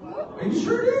 Are you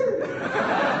sure, dude?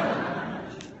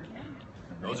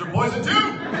 Those are poison too!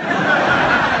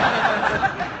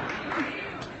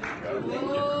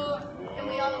 And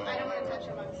we all, I don't want to touch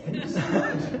them on stage.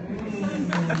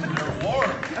 They're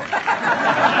warm.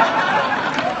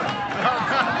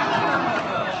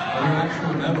 They're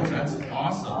actual metal. That's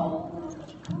awesome.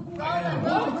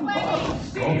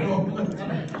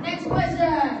 Next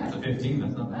question. That's a 15.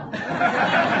 That's not bad.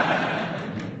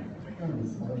 Kind of a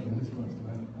side of his question.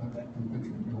 I think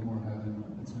Richard Gilmore had it.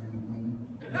 It's raining men.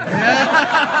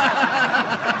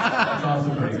 That's also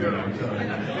pretty good, actually.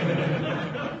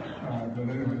 But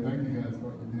anyway, thank you guys for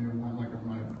what you do. I'm like on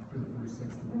my fifth or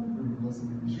sixth through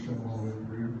listening to the show all the way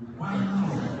through. Wow.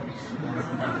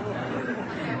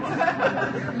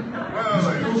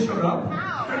 Wait. Still showed up?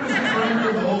 You're just running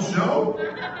through the whole show?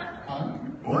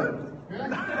 What?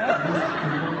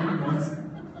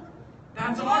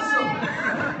 That's awesome.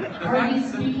 Are we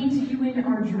speaking to you in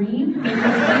our dream?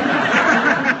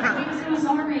 I'm so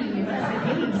sorry if that's the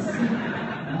case.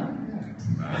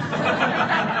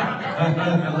 I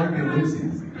like the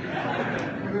ellipses.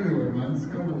 Anyway, mine's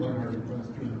kind of a lighthearted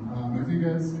question. If you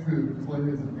guys could play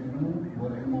as an animal,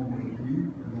 what animal would it be?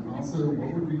 And then also, what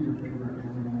would be your favorite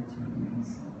animal to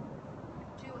use?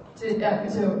 To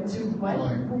what?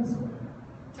 Like voiceover.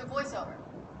 To voiceover.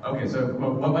 Okay, so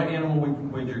what animal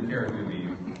would your character be?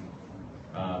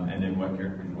 And then what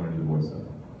character do you want to do the voice of?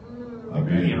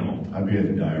 I'd be a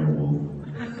dire wolf.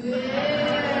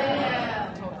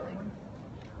 Yeah. Totally.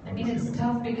 I mean, it's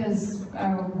tough because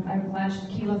I flashed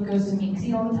Keyleth goes to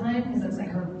Mixie all the time because that's like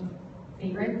her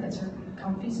favorite. That's her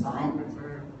comfy spot.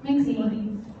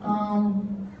 Mixie.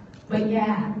 But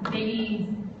yeah, maybe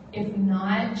if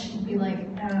not, she'd be like,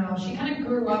 I don't know. She kind of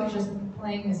grew up just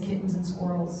playing as kittens and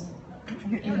squirrels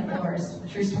in the forest.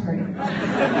 True story. She was like,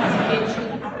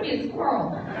 I want to be a squirrel.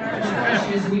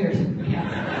 She was weird. Yeah.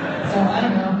 So I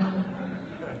don't know.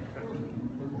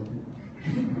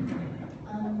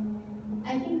 I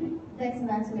think Vex and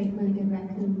Max make really good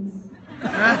raccoons.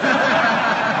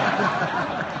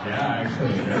 Yeah,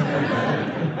 actually.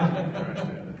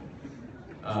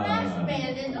 Trash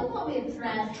bandit. Don't call me a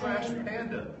trash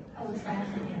panda. Oh, trash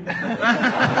panda.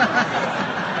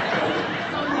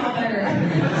 Somehow better.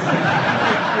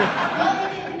 Well,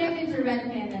 it connected to red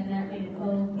panda, and that made it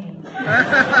okay.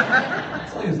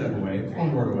 It's only a step away. It's one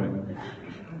word away.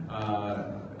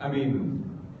 I mean,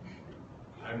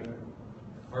 as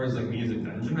far as like me as a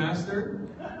dungeon master,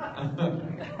 I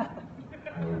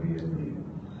would be a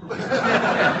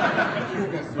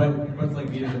but like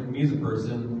me as a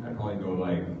person, I'd probably go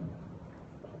like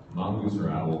mongoose or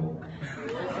owl.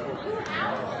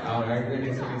 I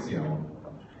guess the owl.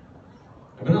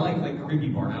 But not like creepy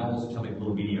barn owls, which have like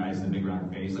little beady eyes and a big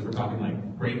round face. Like we're talking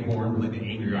like great horn with like the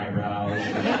angry eyebrows.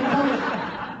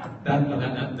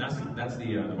 That's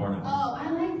the barn owl. Oh, I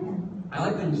like them. I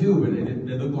like them too, but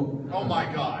they look. Oh my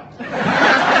god.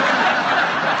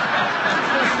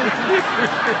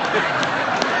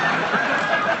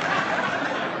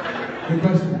 Good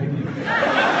question, thank you.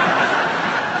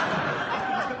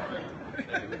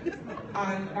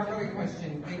 Not really a question.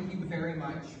 Thank you very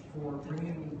much for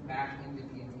bringing me back into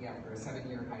D&D after a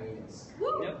 7-year hiatus.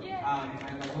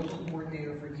 I'm a local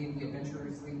coordinator for D&D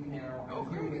Adventurers League now. I'm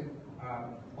here with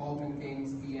Baldwin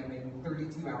Games DMing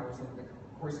 32 hours over the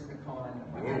course of the con.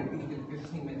 I'm going to leave in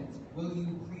 15 minutes. Will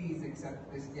you please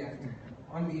accept this gift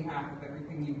on behalf of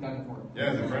everything you've done for me?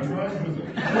 Yeah, is it French fries? What is it?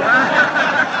 Is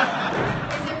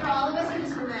it for all of us or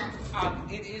just for Matt?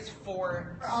 It is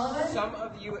for all of us? some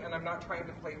of you, and I'm not trying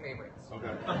to play favorites.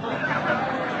 Okay.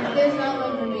 There's not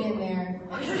one for me in there.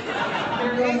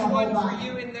 There is one for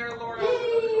you in there, Laura.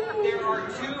 There are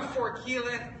 2 for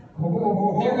Keyleth.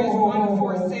 There is 1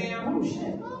 for Sam.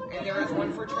 And there is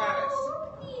 1 for Travis.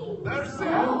 There's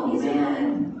Sam. He's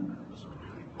in.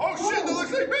 Oh shit, that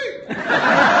looks like me!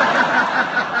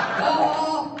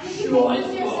 Did you make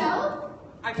these yourself?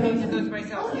 I painted those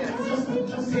myself, yes.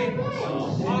 Okay.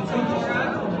 Also,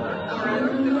 Laura,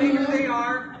 the bigger they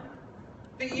are,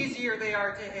 the easier they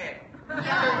are to hit. 13.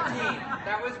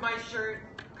 That was my shirt.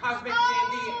 Cosmic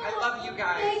Candy. I love you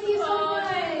guys. Thank you so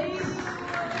much.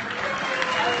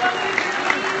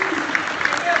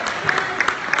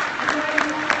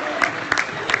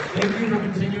 Thank you for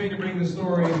continuing to bring the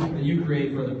story that you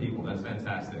create for other people. That's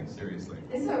fantastic, seriously.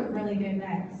 This is a really good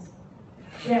next.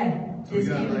 Yeah, We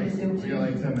got like 10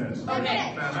 minutes.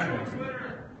 Okay.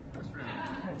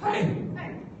 Hey.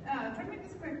 Try to make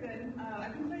this quick then.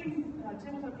 I've been playing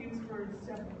tabletop games for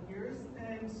several years,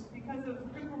 and because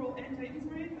of Critical Role and Titan's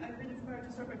Brave, I've been inspired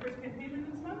to start my first campaign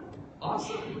this month.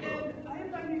 Awesome. And I am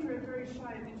by nature a very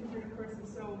shy and introverted person,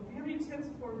 so do you have any tips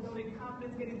for building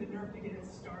confidence, getting the nerve to get it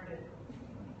started?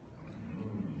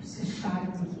 Just a shot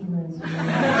of tequila is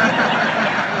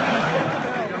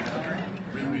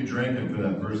We'd be drinking for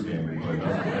that first game.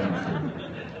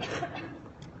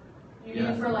 You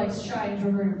mean for like shy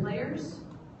introverted players?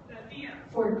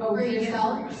 For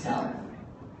yourself? Yourself.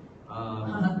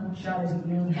 Shot of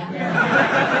tequila.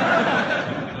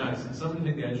 Nice. Something to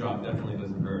take the edge off definitely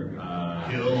doesn't hurt.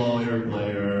 Kill all your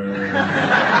players.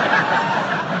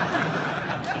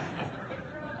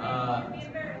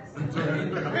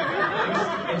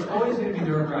 It's always going to be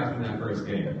nerve-wracking that first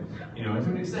game. You know, to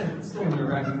an extent, it's still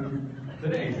nerve-wracking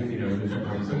today. You know,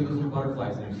 there's some of those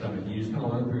butterflies in your stomach. You just kind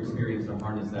of learn through experience to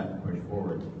harness that and push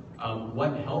forward.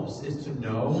 What helps is to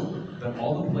know that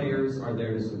all the players are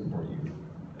there to support you.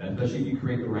 Especially if you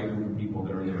create the right group of people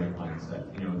that are in the right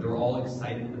mindset. You know, they're all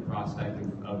excited at the prospect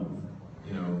of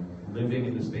you know, living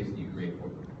in the space that you create for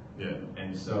them. Yeah.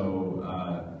 And so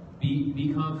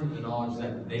be confident in the knowledge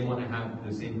that they want to have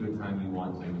the same good time you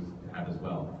want to have as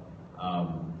well.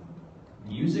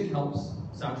 Music helps.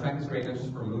 Soundtrack is great, not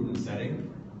just for mood and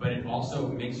setting, but it also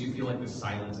makes you feel like the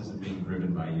silence isn't being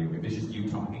driven by you. If it's just you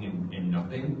talking and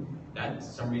nothing, that for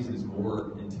some reason is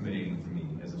more intimidating to me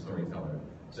as a storyteller.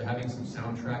 So having some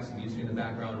soundtracks and music in the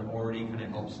background already kind of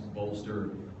helps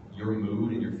bolster your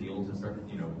mood and your feels and start,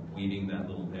 you know, weaving that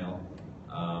little tale.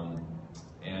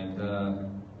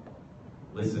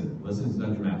 Listen to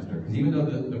Dungeon Master. Because even though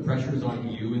the pressure is on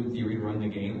you in theory to run the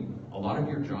game, a lot of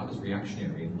your job is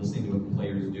reactionary and listening to what the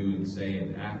players do and say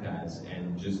and act as,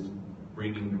 and just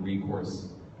bringing the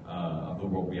recourse of the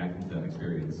world reacting to that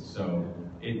experience. So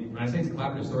when I say it's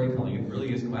collaborative storytelling, it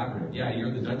really is collaborative. Yeah,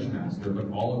 you're the Dungeon Master, but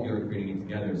all of you are creating it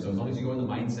together. So as long as you go in the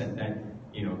mindset that,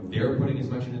 you know, they're putting as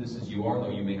much into this as you are, though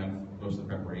you may have most of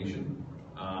the preparation,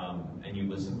 and you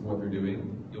listen to what they're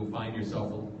doing, you'll find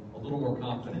yourself a little more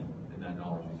confident in that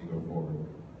knowledge as you go forward.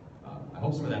 I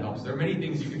hope some of that helps. There are many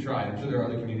things you can try. I'm sure there are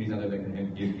other communities out there that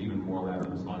can give even more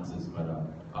elaborate responses, but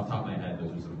off the top of my head,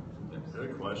 those are some tips.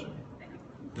 Good question.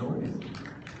 No worries.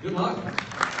 Good luck.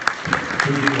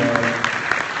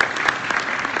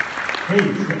 Hey,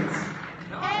 kids.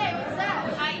 Hey, what's up?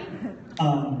 Hi.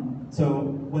 So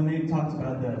when they talked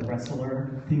about the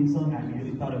wrestler theme song, I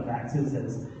immediately thought of Vax's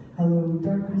as "Hello,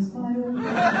 darkness, my old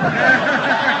friend."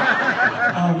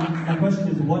 My question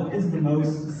is, what is the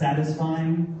most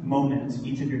satisfying moment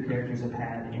each of your characters have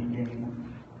had in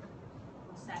game?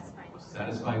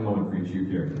 Satisfying moment for each of your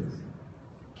characters.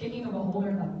 Kicking a beholder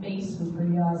in the face was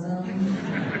pretty awesome.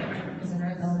 It's an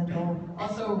earth elemental.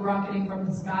 Also, rocketing from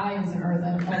the sky is an earth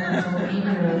elemental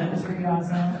meteor was pretty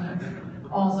awesome.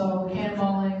 Also,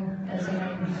 cannonballing as an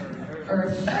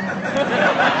earth elemental.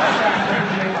 That's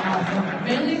pretty awesome.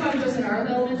 Mainly if I'm just an earth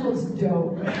elemental, it's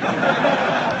dope.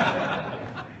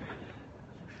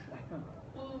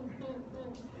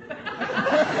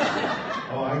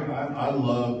 Oh, I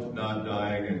loved not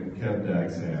dying and kept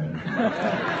Daxan.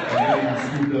 And getting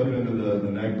scooped up into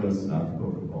the necklace, not the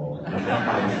Pokeball. The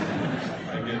necklace,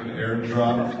 and getting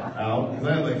airdropped out. Because I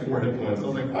had like 4 hit points. I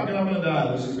was like, fuck it, I'm gonna die.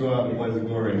 Let's just go out and blaze of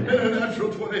glory. And a natural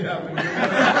 20 happened.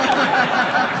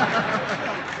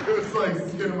 It was like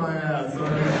skin my ass. So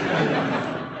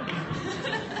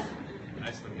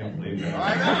I still can't believe that. I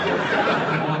know.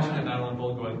 I'm watching it now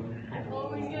unfold going,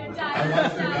 Oh, he's gonna I die.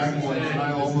 watched it back once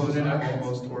and I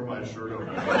almost tore my shirt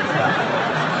open.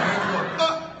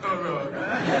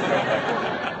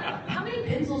 How many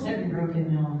pencils have you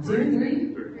broken now? 2 or 3?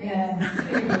 Yeah.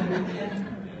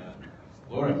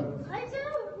 Laura. I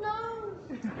don't know.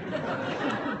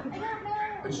 I don't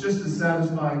know. It's just a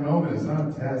satisfying moment. It's not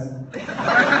a test.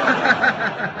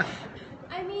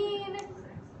 I mean, it's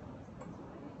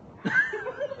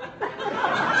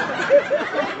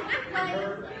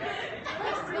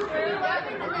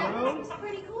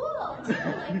pretty cool.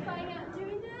 Like finding out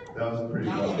doing that. That was pretty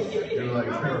cool. You're like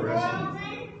terrorist.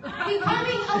 Becoming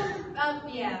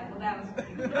yeah, well that was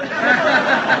pretty good.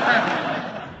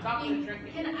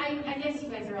 I guess you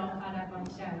guys are all caught up on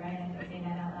the show, right? I can say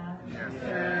that out loud.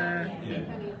 Yeah,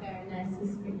 becoming fairness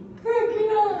is pretty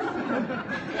freaking awesome.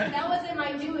 That wasn't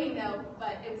my doing though,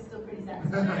 but it was still pretty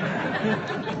satisfying.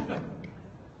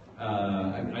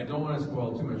 I don't want to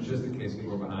spoil too much just in case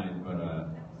people are behind, but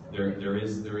there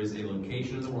is a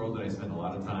location in the world that I spend a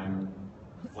lot of time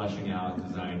fleshing out,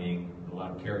 designing, a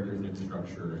lot of characters and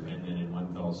structure, and then in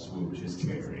one fell swoop just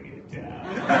tearing it down.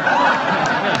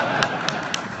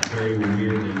 Very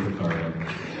weirdly cathartic.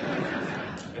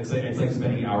 It's like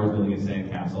spending hours building a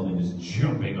sandcastle and just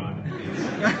jumping on it.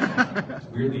 It's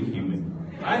weirdly human.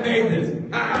 I made this!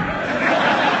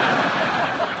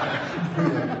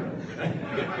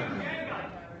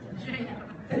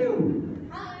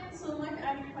 Hi, so my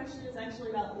acting question is actually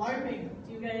about LARPing.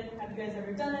 Have you guys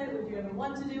ever done it? Would you ever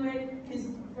want to do it? Because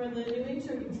for the new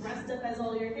intro, you dressed up as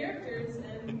all your characters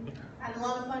and had a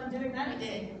lot of fun doing that. We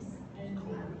did. And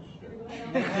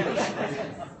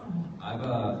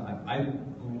I've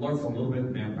LARPed a little bit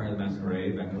Vampire the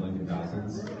Masquerade back in the late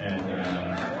 2000s, and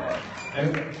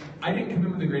I didn't come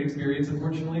in with a great experience,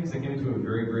 unfortunately, because I came into a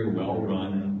very, very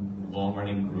well-run,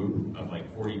 long-running group of like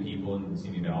 40 people in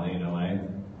Simi Valley in LA,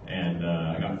 and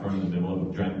I got thrown in the middle of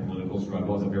a giant political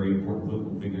struggle as a very important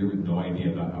political figure with no idea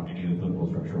about how any of the political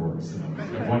structure works.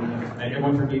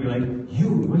 Everyone turned to me and be like,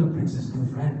 you're the prince's new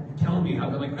friend. Tell me how.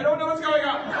 I'm like, I don't know what's going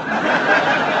on.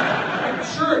 I'm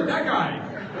sure, that guy.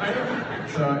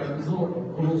 So it was a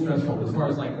little stressful. As far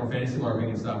as like more fantasy LARPing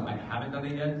and stuff, I haven't done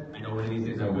it yet. I know one of these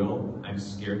days I will. I'm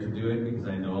scared to do it because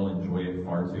I know I'll enjoy it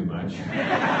far too much. And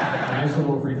I have so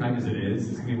little free time as it is.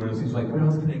 It's gonna be one of those things like, what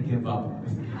else can I give up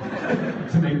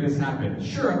to make this happen?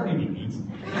 Sure, I'm gonna eat.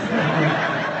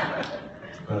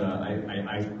 But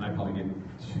I probably get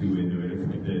too into it if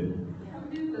I did. come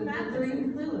do the madness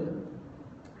with Lulu.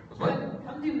 What?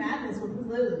 Come do madness with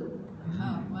Lulu.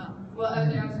 Oh, wow. Well, I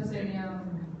was going to say,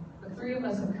 the three of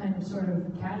us have kind of sort of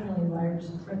casually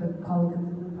LARPed for the Call of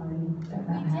Cthulhu party that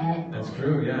Matt had. That's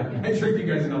true, yeah. I tricked you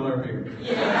guys into LARPing.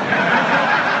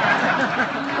 That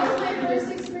was my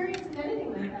first experience in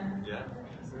anything like that. Yeah.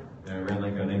 I ran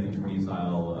like a 1920s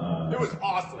style. It was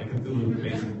awesome. Like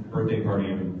Cthulhu-based birthday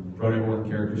party, and wrote everyone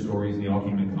character stories, and they all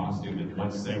came in costume. And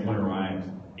once everyone arrived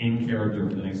in character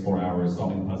for the next 4 hours,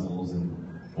 solving puzzles and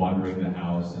wandering the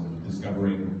house and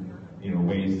discovering,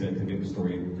 ways to get the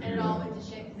story. And it all went to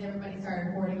shit because everybody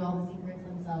started hoarding all the secrets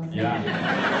themselves. Yeah.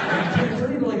 It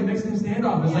turned into like a Mexican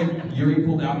standoff. It's like Yuri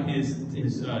pulled out his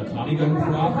Tommy gun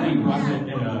prop and he brought it in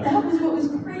a... That was what was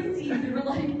crazy. We were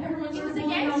like, everyone's He was a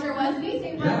gangster, wasn't he? So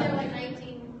he was there like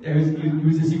 19. He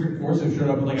was a secret force who showed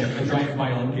up with like a giant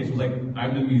violin case. Was like,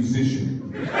 I'm the musician.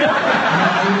 And he pulled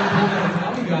out a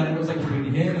Tommy gun, and it was like between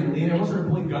him and Lena. Everyone started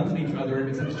pulling guns at each other, and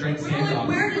it's like a giant standoff.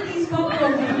 Where did these come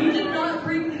from? We did not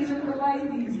bring these or provide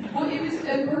these. Well, it was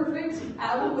a perfect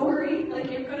allegory.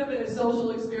 Like, it could have been a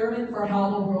social experiment for how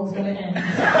the world's going to end.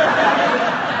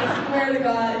 I swear to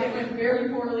God, it went very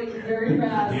poorly, very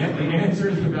fast. The answer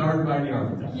is devoured by the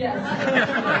architect. Yes.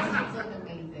 It's like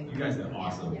amazing. You guys are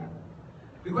awesome. Yeah.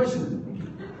 Good question.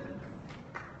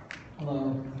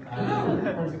 Hello.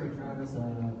 First for Travis.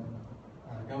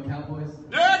 Go Cowboys.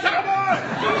 Yeah, Cowboys!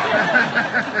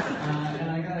 And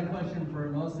I got a question for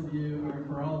most of you, or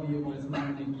for all of you, but it's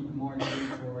not going to keep more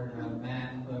geared toward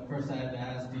Matt. But first I had to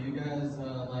ask, do you guys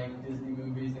like Disney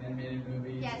movies, animated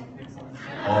movies, Yes. Pixar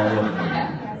All of them.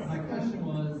 stuff? My question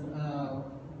was,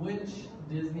 which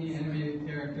Disney animated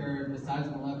character, besides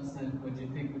Maleficent, would you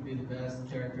think would be the best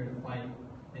character to fight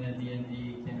in a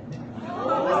D&D campaign?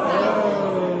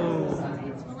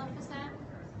 Besides Maleficent?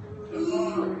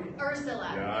 Ursula.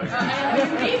 Yeah,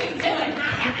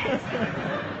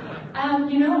 I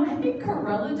think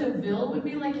Cruella de Vil would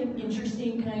be like an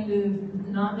interesting kind of,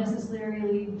 not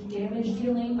necessarily damage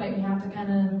dealing, but you have to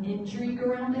kind of intrigue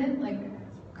around it. Like,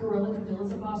 Cruella de Vil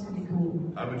as a boss would be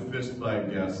cool. I would fist fight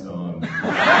Gaston.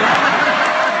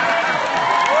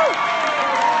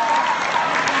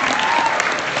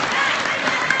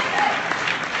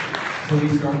 So we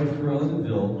start with Cruella de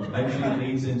Vil, eventually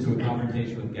leads into a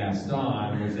confrontation with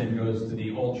Gaston, which then goes to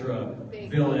the ultra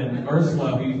villain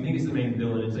Ursula, who you think is the main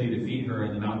villain until you defeat her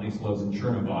and the mountain explodes and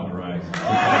Chernobog arrives. I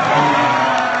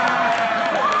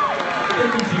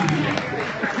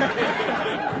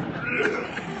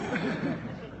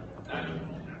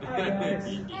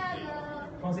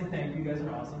want to say thank you. You guys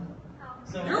are awesome.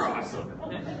 So, You're awesome. I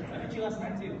met you last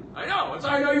night too. I know. That's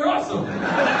how I know you're awesome.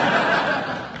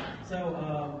 So,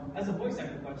 as a voice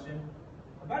actor question,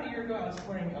 about a year ago I was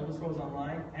playing Elder Scrolls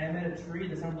Online and I met a tree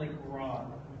that sounded like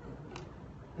Rod.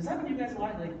 Does that mean you guys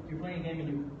like you're playing a game and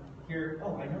you hear,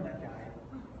 oh, I know that guy?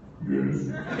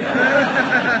 Yes.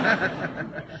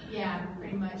 Yeah,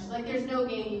 pretty much. Like, there's no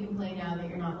game you can play now that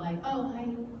you're not like, oh, hi,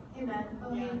 hey, Matt,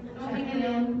 oh, hey, hi, hey,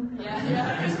 Dan. Yeah.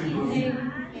 Hey.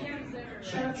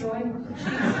 Shut up, Troy.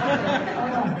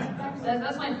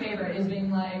 That's my favorite, is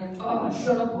being like, oh,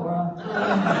 shut up, Laura.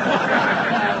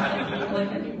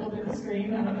 Like people do the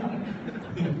screen. I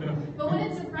don't know. But when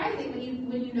it's surprising,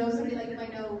 when you know somebody, like if I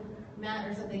know Matt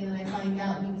or something, and then I find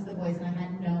out he was the voice and I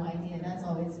had no idea, that's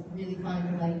always really fun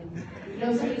to like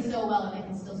know somebody so well and I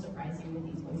can still surprise you with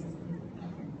these voices.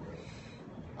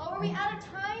 Oh, are we out of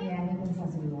time? Yeah, I think this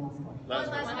has to be the last one. Last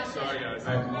one. Sorry, guys.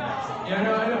 Yeah,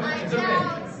 no, I know. It's okay.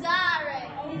 Sorry.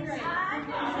 Oh,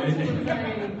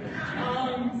 great.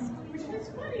 Which is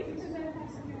funny because I have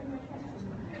some other questions.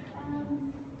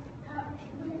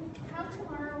 How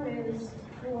tomorrow is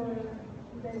for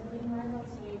the Green Line on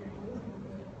stage?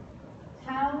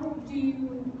 How do you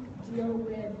deal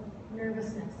with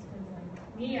nervousness? Because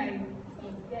like me, I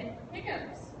get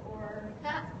hiccups or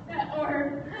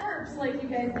burps like you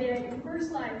guys did at your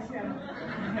first live show.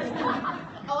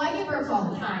 Oh, I get burps all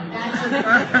the time. How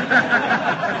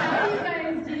do you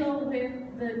guys deal with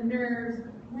the nerves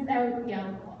without the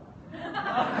alcohol?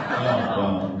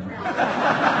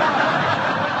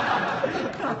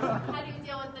 How do you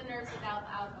deal with the nerves without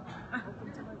alcohol?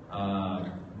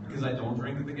 Because I don't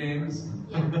drink at the games.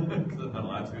 Because I'm not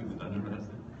allowed to at the Dungeon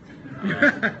Master.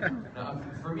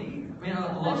 For me, I mean, a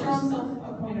lot of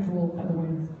Self-appointed rule, by the way.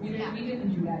 We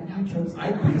didn't do that. You chose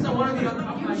that. Because I want to be on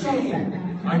top of my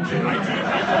game. I did.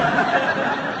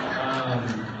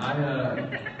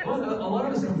 Well, a lot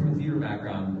of us come from a theater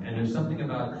background, and there's something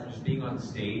about just being on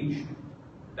stage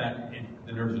that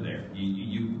the nerves are there.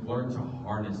 You learn to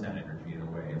harness that energy in a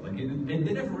way. Like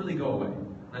they never really go away.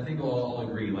 And I think we'll all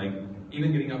agree. Like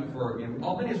even getting up for,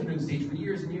 all many of us have been on stage for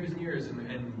years and years and years,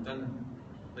 and done.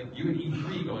 Like you and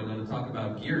E3 going on to talk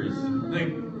about Gears.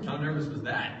 Like, how nervous was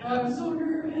that? Oh, I'm so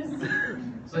nervous.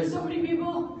 There's so many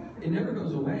people. It never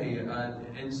goes away,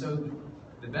 and so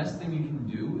the best thing you can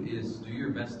do is do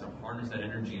your best to harness that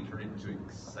energy and turn it into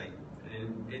excitement.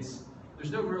 And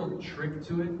there's no real trick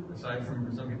to it, aside from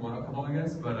some people alcohol, I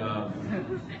guess. But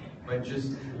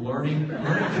just learning to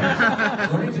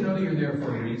know that you're there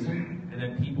for a reason, and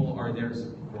that people are there to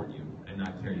support you and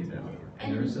not tear you down.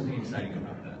 And there is something exciting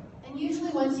about that. And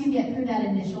usually once you get through that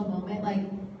initial moment, like,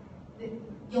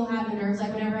 you'll have the nerves.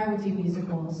 Like, whenever I would do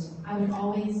musicals, I would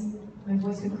always, my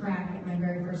voice would crack in my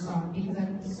very first song because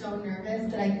I'm so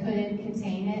nervous that I couldn't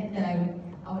contain it, that I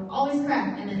would always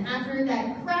crack. And then after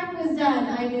that crack was done,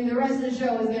 I knew the rest of the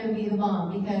show was going to be the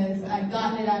bomb because I'd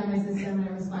gotten it out of my system and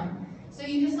it was fine. So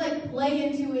you just, like, play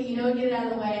into it, get it out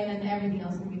of the way, and then everything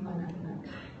else can be fun after that.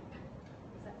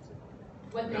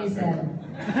 What they said.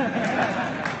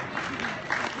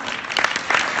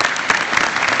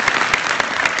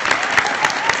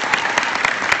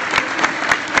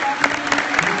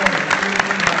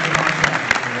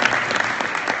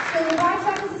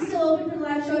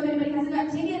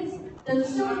 The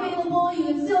show's available, you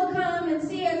can still come and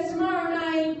see us tomorrow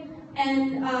night.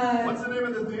 And what's the name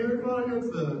of the theater called? What's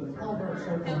the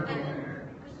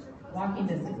Walking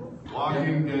Distance.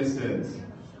 Walking Distance.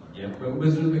 Yeah, but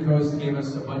Wizard of the Coast gave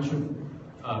us a bunch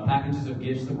of packages of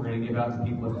gifts that we're going to give out to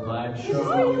people at the live show.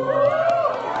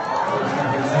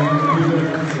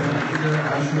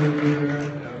 Ashley will be there.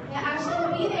 Yeah, Ashley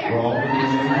will be there. We're all going to be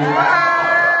there.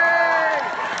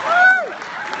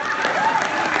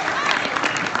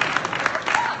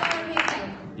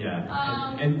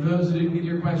 And for those who didn't get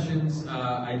your questions,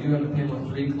 I do have a panel at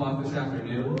 3 o'clock this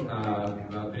afternoon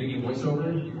about video game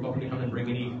voiceover. You're welcome to come and bring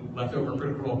any leftover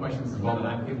Critical Role questions as well that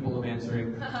I'm capable of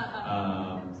answering.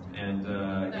 That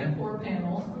poor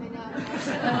panel.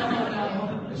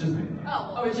 It's just me.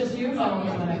 Oh, it's just you? Oh,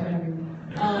 whatever.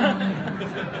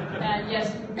 And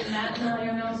yes, Matt and I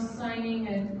are now signing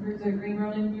at the Green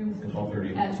Ronin Youth at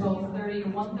 12:30. At 12:30 to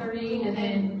 1:30, and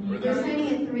then you're signing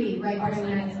at 3, right?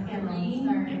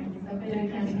 During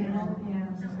that panel.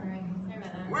 Sorry.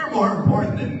 We're more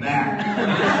important than that.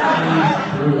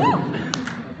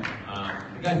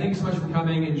 Guys, thanks so much for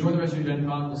coming. Enjoy the rest of your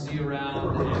GenCon. We'll see you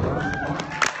around.